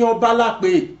ààfin ọba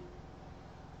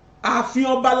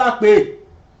lápè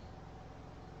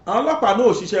àwọn ọlọ́pàá náà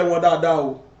ò ṣiṣẹ́ wọn dáadáa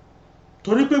o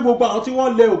torí pé gbogbo àwọn tí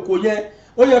wọ́n lẹ òkò yẹn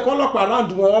ó yẹ kọ́ ọlọ́pàá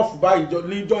ráǹdù wọn ọ̀fù báyìí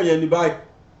níjọ́ yẹn ní báyìí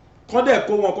kọ́ dẹ̀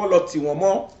kó wọn kọ́ lọ tì wọ́n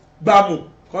mọ́ gbámù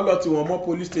kọ́ lọ tì wọ́n mọ́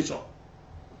police station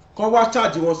kọ́ wá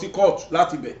charge wọn sí court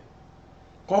láti bẹ̀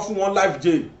kọ́ fún wọn life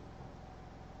jail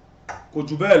kò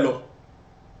jù bẹ́ẹ̀ lọ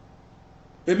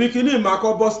èmi kì í ní ìmọ̀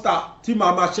akọ́ bọ́sítà tí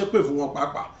màá máa ṣépè fún wọn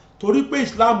pàápàá torí pé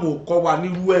Islam ò kọ́ wa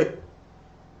nírú ẹ̀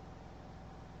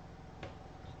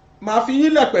màá fi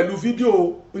yín lẹ̀ pẹ̀lú fídíò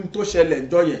n tó ṣẹlẹ̀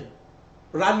ńjọ́ yẹn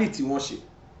rally tí wọ́n ṣe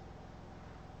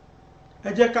ẹ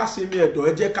jẹ́ ká sinmi ẹ̀dọ̀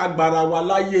ẹ jẹ́ ká gbára wa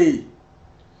láyè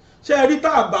ṣé ẹ rí tá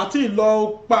a bá tí lọ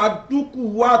pa dúkù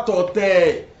wa tọ̀tẹ̀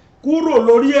kúrò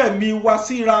lórí ẹ̀mí wa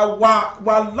síra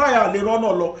wa láyà lè rọ́nà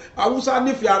lọ Haúsá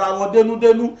nífẹ̀ẹ́ ara wọn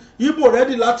dénúdénú Ìgbò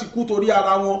rẹ́dì láti kú torí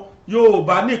ara wọn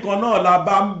Yorùbá nìkan náà la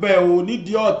bá ń bẹ o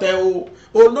nídìí ọ̀tẹ̀ o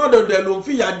onáàdọ̀dẹ̀ ló ń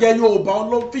fìyà jẹ Yorùbá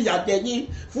ló ń fìyà jẹ yín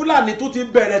Fúlàní tó ti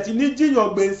bẹ̀rẹ̀ sí ní jíyàn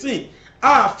gbèsìn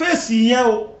àfẹ́sì yẹn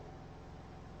o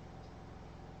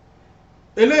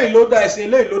eléyìí ló dá ẹsẹ̀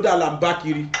eléyìí ló dá là ń bá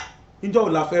kiri níjọ́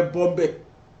òun la fẹ́ bọ́ ń bẹ̀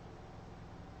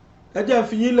ẹ jẹ́ ń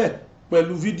fi yín lẹ̀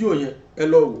pẹ̀lú fídíò yẹn ẹ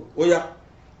lọ wò ó yá.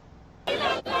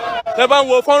 tẹ́ bá ń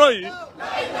wo fọ́nrán yìí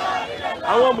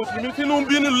àwọn mùsùlùmí tínú ń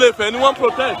bí nílùú Ifẹ̀ ni wọ́n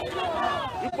protest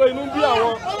wípé inú ń bí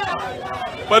àwọn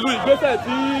pẹ̀lú ìgbésẹ̀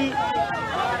tí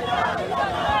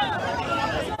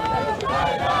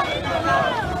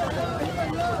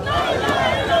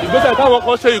táwọn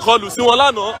kan ṣe ìkọlù sí wọn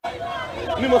lánàá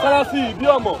ní mọ́sálásí ìdí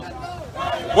ọ̀mọ̀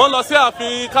wọ́n lọ sí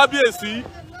ààfin kábíyèsí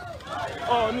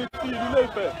Ọọ̀ni ti ìlú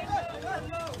Ifẹ̀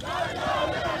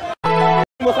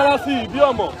ní mọ́sálásí ìdí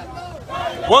ọ̀mọ̀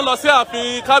wọ́n lọ sí ààfin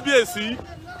kábíyèsí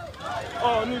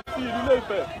Ọọ̀ni ti ìlú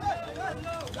Ifẹ̀.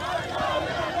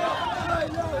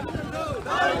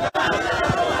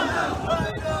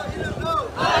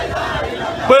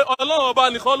 pé Ọlọ́run ọba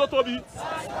nìkan ló tóbi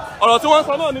ọ̀rọ̀ tí wọ́n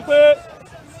sọ náà ni pé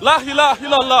la ilaha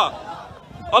illallah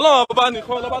Ọlọ́run ọba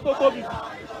nìkan lọ́ba tó tóbi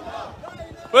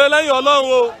pé lẹ́yìn Ọlọ́run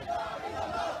o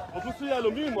òtún sí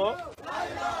ẹlòmíì mọ́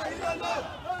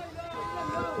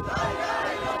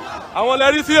àwọn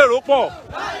lẹ́rí sí èrò pọ̀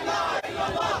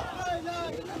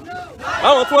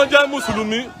àwọn tí wọ́n jẹ́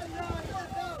mùsùlùmí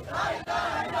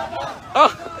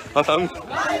àtàmì.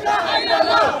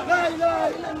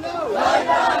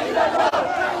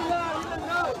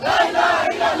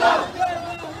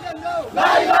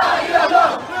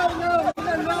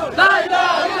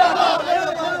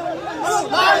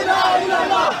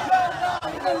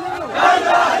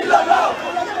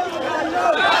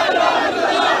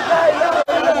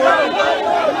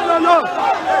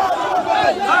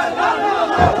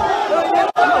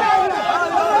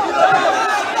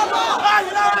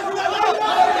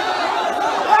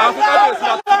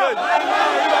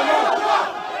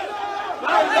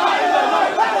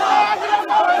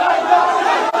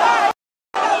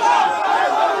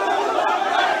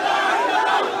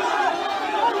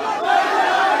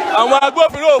 Àwọn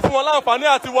agbófinró ò fún wọn láǹfààní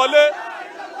àti wọlé.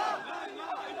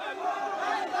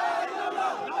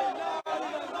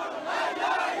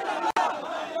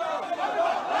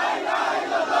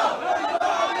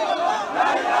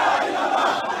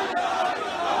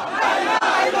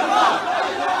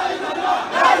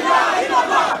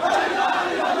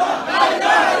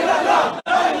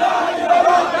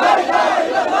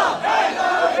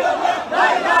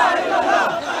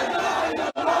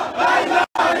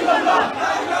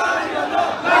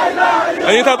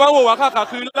 Ẹ̀yin tẹ́ bá ń wò wá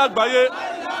káàkiri lágbàáyé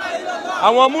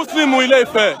àwọn Muslim Ilé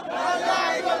Ifẹ̀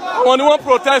àwọn ni wọ́n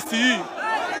protest yìí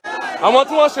àwọn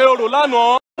tí wọ́n ṣe orò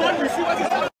lánàá.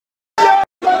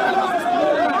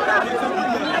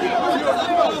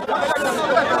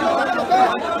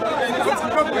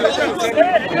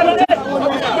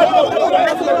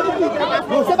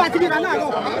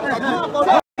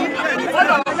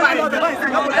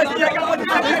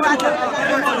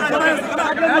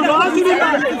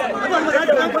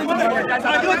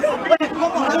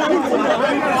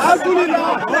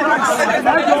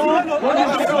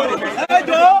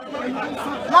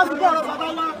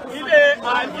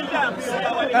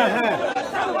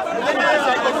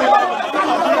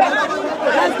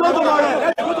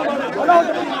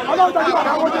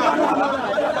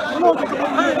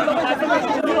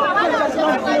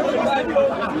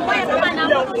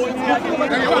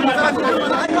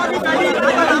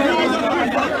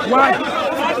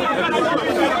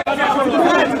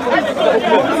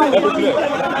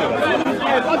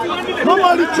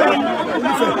 Normally check.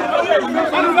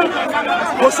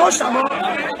 Kò sọ ṣàmọ́.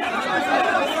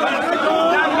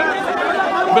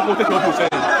 Bẹ́ẹ̀ kò tẹ̀sán ọdún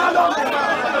sẹ́yìn.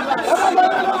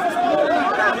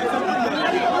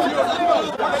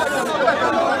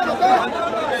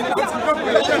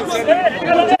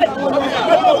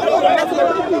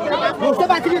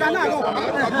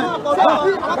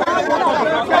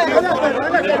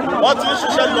 Wọ́n ti ń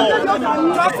ṣiṣẹ́ lọ.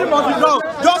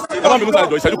 Ẹ bá mi mú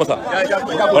sáyẹ̀dọ̀ ìṣẹ́jú kan sá.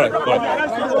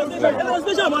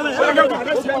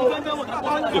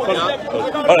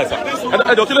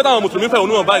 Ẹ jọ kí ló táwọn mùsùlùmí fẹ́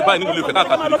oníwọ̀n báyìí nínú ilé ìfẹ́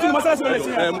káàkiri.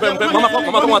 Mama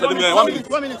kọ́ máa tẹ̀lé mi ẹ̀ 1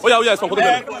 minute. Ó yá ẹ̀sán kó tó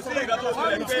bẹ̀rẹ̀.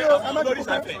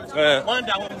 Wọ́n ń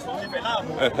da àwọn mùsùlùmí fẹ́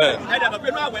láàmú. Ẹ̀dàgbà pé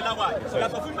máa wẹ̀ láwà.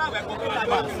 Yàtọ̀ fún máa wẹ̀ kọ̀ọ̀kan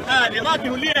láwà. Àdè máa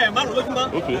kírun lé ẹ̀ márùn lójúmọ́.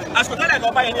 Àsìkò tẹ́lẹ̀ lọ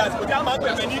bá yẹn ní àsìkò tí a máa ń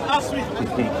pẹ̀pẹ̀ ní asui.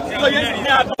 Tó yẹ ní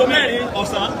aago 4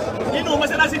 ọ̀sán. Nínú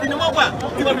mọ́ṣáláṣí ni wọ́n wà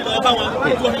tí wọ́n fi lọ́ọ́ bá wọn tí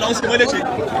wọ́n fi lọ́ọ́ ṣe wọ́n léṣe.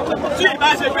 Tí ìbá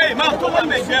ṣe pé ìmáàmù tó wọ́n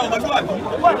mẹ̀ jẹ́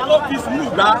ọmọlúwàbí ló fi sùúrù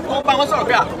gbá tó bá wọn sọ̀rọ̀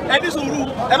pé ẹ ní sùúrù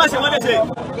ẹ má ṣe wọ́n léṣe.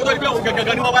 Tó tó di pé òun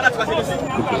gẹ̀gẹ̀gẹ̀ ni wọ́n wá láti wá ṣe léṣe.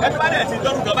 Ẹ ti bá dẹ̀ ti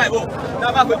dọ́rùn kan báyìí bò tá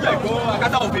a bá fojú ẹ̀gbọ́n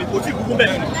akátá òfin kò tí ì kúkú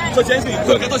bẹ́ẹ̀. Tó ṣe ń sìn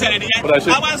tó tó ṣẹlẹ̀ nìyẹn.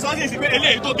 Àwọn sọ sí ìsìn pé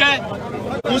eléyìí tó kẹ́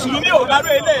mùsùlùmí ò gbárù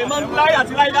eléyìí máa ń láyé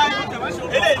àti láíláí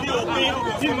eléyìí ní òpin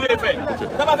tí ń lè fẹ̀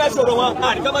tá bá fẹ́ ṣòro wọn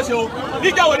àní ká má ṣe o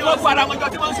níjà wo ni wọ́n kó ara wọn jọ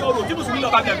tí wọ́n ń ṣe orò tí mùsùlùmí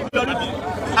lọ́ba bẹ̀rù lọ́dún yìí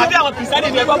àbí àwọn kìrìsìtẹ́nì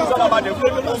ní ẹgbẹ́ mùsùlùmí lọ́ba bẹ̀rù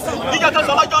lọ́dún níjà tó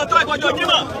sọ lọ́jọ́ tó ẹ̀kọ́ ọjọ́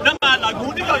jímọ̀ náà máa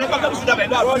làgùn níjà òní kọ́kọ́ mùsùlùmí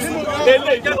bẹ̀rù àrùn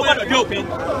eléyìí jẹ́ kó gbọ́dọ̀ dé òpin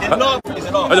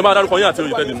ẹ jọ máa dárúkọ yín àti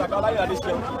oyè tẹ́lẹ̀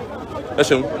ẹ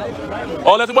ṣeun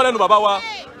ọ̀lẹ́ tí gbọ́ lẹ́nu bàbá wa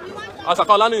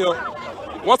Àṣàkà Ọláníyan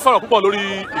wọ́n sọ̀rọ̀ púpọ̀ lórí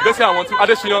ìgbésẹ̀ àwọn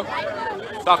Adéṣiyàn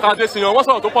Sàkà Adéṣiyàn wọ́n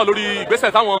sọ̀rọ̀ tó pọ̀ lórí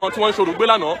ìgbésẹ̀ táwọn tí wọ́n ń ṣòro gbé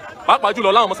lánàá pàápàá jùlọ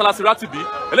láwọn mọ́sálásí Rátìbí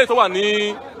eléyìí tó wà ní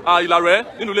Ìlàrẹ́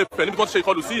nínú Ilé Ifẹ̀ níbi tí wọ́n ti ṣe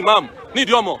ìkọlù sí imam ní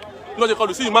Ìdí Ọ̀mọ̀ tí wọ́n ti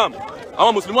ìkọlù sí imam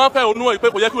àwọn mùsùlùmí wọn fẹ́ onú ẹ̀ pé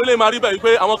kò yẹ kí ilé máa rí bẹ́ẹ̀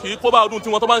pé àwọn kì í kó bá ọdún tí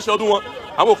wọ́n tó bá ń ṣe ọdún wọn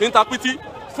àwọn kì í ta pítí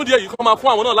fún díẹ̀ yìí kọ́ máa fún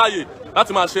àwọn náà láàyè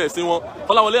láti máa ṣe ẹ̀sìn wọn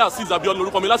Kọ́láwọlé Azeez Abiodun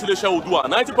lórúkọ mi láti iléeṣẹ́ Oòduà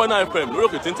 90.9 FM lórí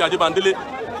òkè téńté Ajébándélé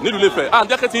nílùú Ilé Ifẹ̀ à ń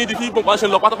jẹ́kẹ́ tí yín di fi gbọ̀ngbọ̀n ṣe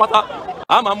ń lọ pátápátá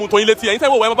a máa mú tóyin létí ẹ̀yin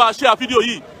tẹ́wọ̀ ẹ máa bá a ṣíà fídíò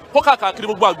yìí kó káàkiri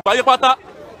gbogbo àgbáyé pátá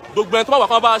gbogbo ẹni tó bá wà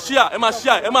fún bá a ṣíà ẹ máa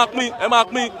ṣíà ẹ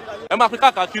máa pín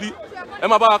káàkiri ẹ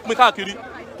máa bá a pín káàkiri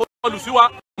kó lù sí wa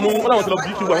mú wọn làwọn ti lọ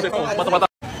bí kí wà ní pátápátá.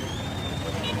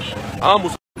 àwọn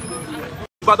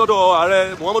mùsùlùmí bá dọ́dọ̀ ààrẹ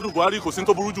Muhammadu Buhari kò sí ní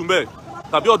tó burú jù mbẹ́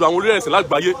tàbí ọ̀dọ̀ àwọn orílẹ̀ ẹ̀sìn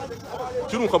lágbàáyé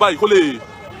kírun nǹkan báyìí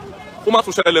kó má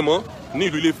tún ṣẹlẹ̀ mọ́ ní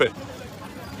ìlú Ilé Ifẹ̀.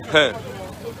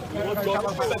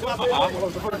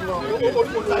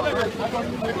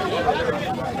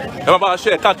 ẹ máa bá a ṣe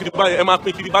ẹ̀ káàkiri báyẹn ẹ máa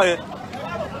pín kiri báyẹn.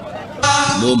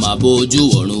 mo máa bójú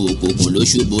ọ̀run òkùnkùn ló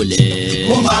ṣubúlẹ̀.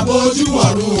 mo máa bójú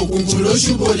ọ̀run òkùnkùn ló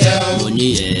ṣubúlẹ̀. mo ní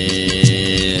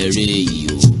ẹ̀ẹ́rẹ́ yìí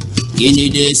o kí ni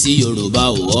dé sí Yorùbá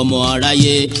o ọmọ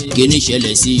aráyé kí ni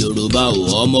ṣẹlẹ̀ sí Yorùbá o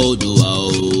ọmọ Oòduà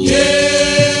o.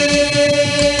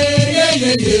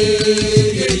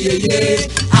 yeyeyeyeyeye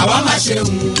àwa máa ṣe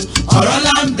ọ̀rọ̀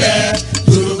là ń bẹ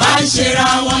Yorùbá ń ṣera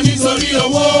wọn nítorí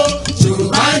owó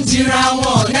Yorùbá ń jira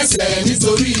wọn lẹ́sẹ̀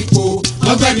nítorí ipò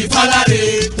wọ́n gbẹ̀mí fáláre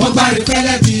wọ́n gbárí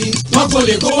pẹ́lẹ́bí wọ́n kò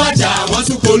lè kó wájà wọ́n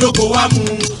tún kó lóko wá mú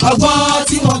ọgbọ́n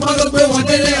tí wọ́n gbọ́n ló gbé wọn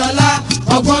délé ọlá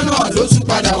ọgbọ́n náà ló tún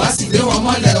padà wá sí lé wọn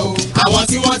mọ́lẹ̀ o àwọn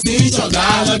tí wọ́n ti ń ṣọ̀gá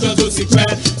lọ́jọ́ tó ti pẹ́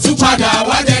tún padà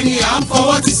wá dẹni à ń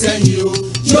fọwọ́ ti sẹ́yìn o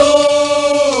yóò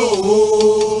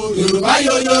Yorùbá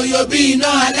yoyoyo bí iná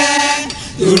alẹ́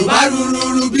Yorùbá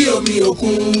rúrúrú bí omi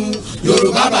òkun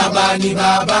Yorùbá bàbá ni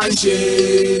bàbá ń ṣe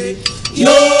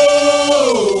yóò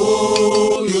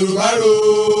Yorùbá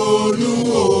ronú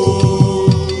o.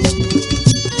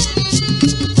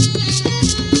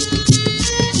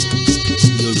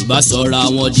 Yorùbá sọra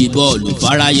wọn di bọ́ọ̀lù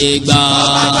fáráyé gbá.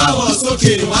 bàbá bá wọn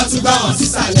sókè wọn tún bá wọn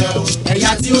sísàlẹ̀ o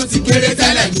ẹ̀yà tí ó ti kéré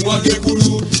tẹ́lẹ̀ ni wọ́n gé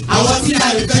kúrú àwọn tí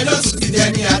àìfẹ́ lọ́sùn ti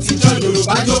dẹni àtijọ́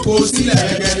Yorùbá jókòó sílẹ̀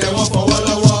rẹ̀gẹ̀dẹ̀ wọn fọwọ́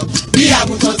lọ́wọ́ bí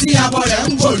àgùntàn tí abọ́ rẹ̀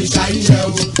ń gbòrìṣà ilẹ̀ o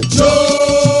yóò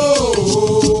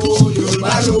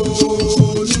Yorùbá ronú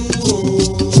o.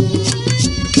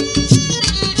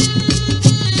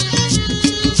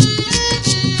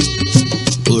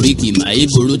 oríkì màí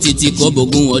burú títí kó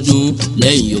bógún ọdún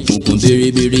lẹ́yìn òkùnkùn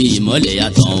bèrèbèrè ìmọ́lẹ̀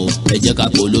yàtọ̀ o ẹ jẹ́ ká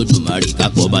pọ̀ Olódùmarè ká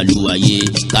pọ̀ Balùwàyé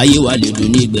káyé wa lè dùn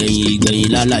ní ìgbẹ̀yìn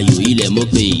lálàyò ilẹ̀ mọ́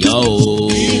pé ìyá o.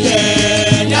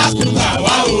 ilẹ̀ dákun gbà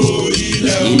wá o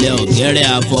ilẹ̀ o. ilẹ̀ ọ̀gẹ́rẹ́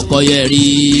àfọkọ́yẹrí.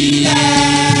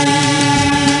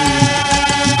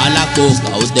 alákòókà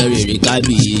ó tẹ́rẹ̀ẹ́rẹ́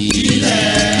kábì.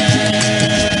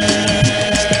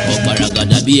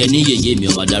 ọ̀gbaragada bí ẹni yèyé mi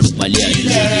ọmọ darúpalẹ̀ ayé.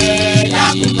 ilẹ̀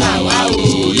lákùnkà wá o.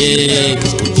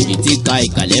 òjijì tí ka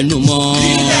ìkàlẹ́ nù mọ́.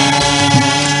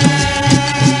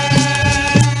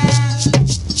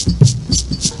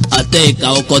 àtẹ ìka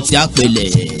ọkọ tí a pèlè.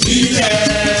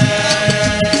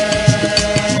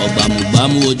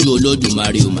 ọgbàmùgbàmù ojú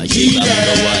olódùmarè ò mà ṣe gbàmù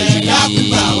lọ́wọ́ ayé.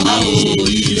 lákùnkà wá o.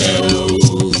 ilẹ̀ o.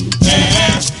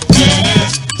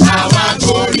 àwa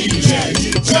gorí ilẹ̀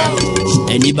yìí fẹ́ o.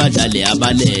 ẹni bá dalẹ̀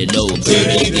abalẹ̀ lọ ò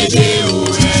péré gèdè o.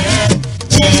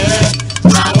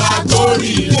 àwa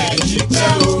gorí ilẹ̀ yìí fẹ́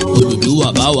o. Odùduwà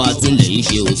bá wa túnlẹ̀ yìí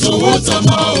ṣe òṣòwò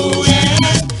tọmọ o.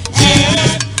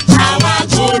 àwa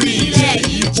gorí ilẹ̀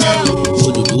yìí fẹ́ o.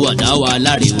 Odùduwà dá wa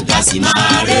láre o ká sì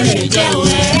máa rere jẹ́ o.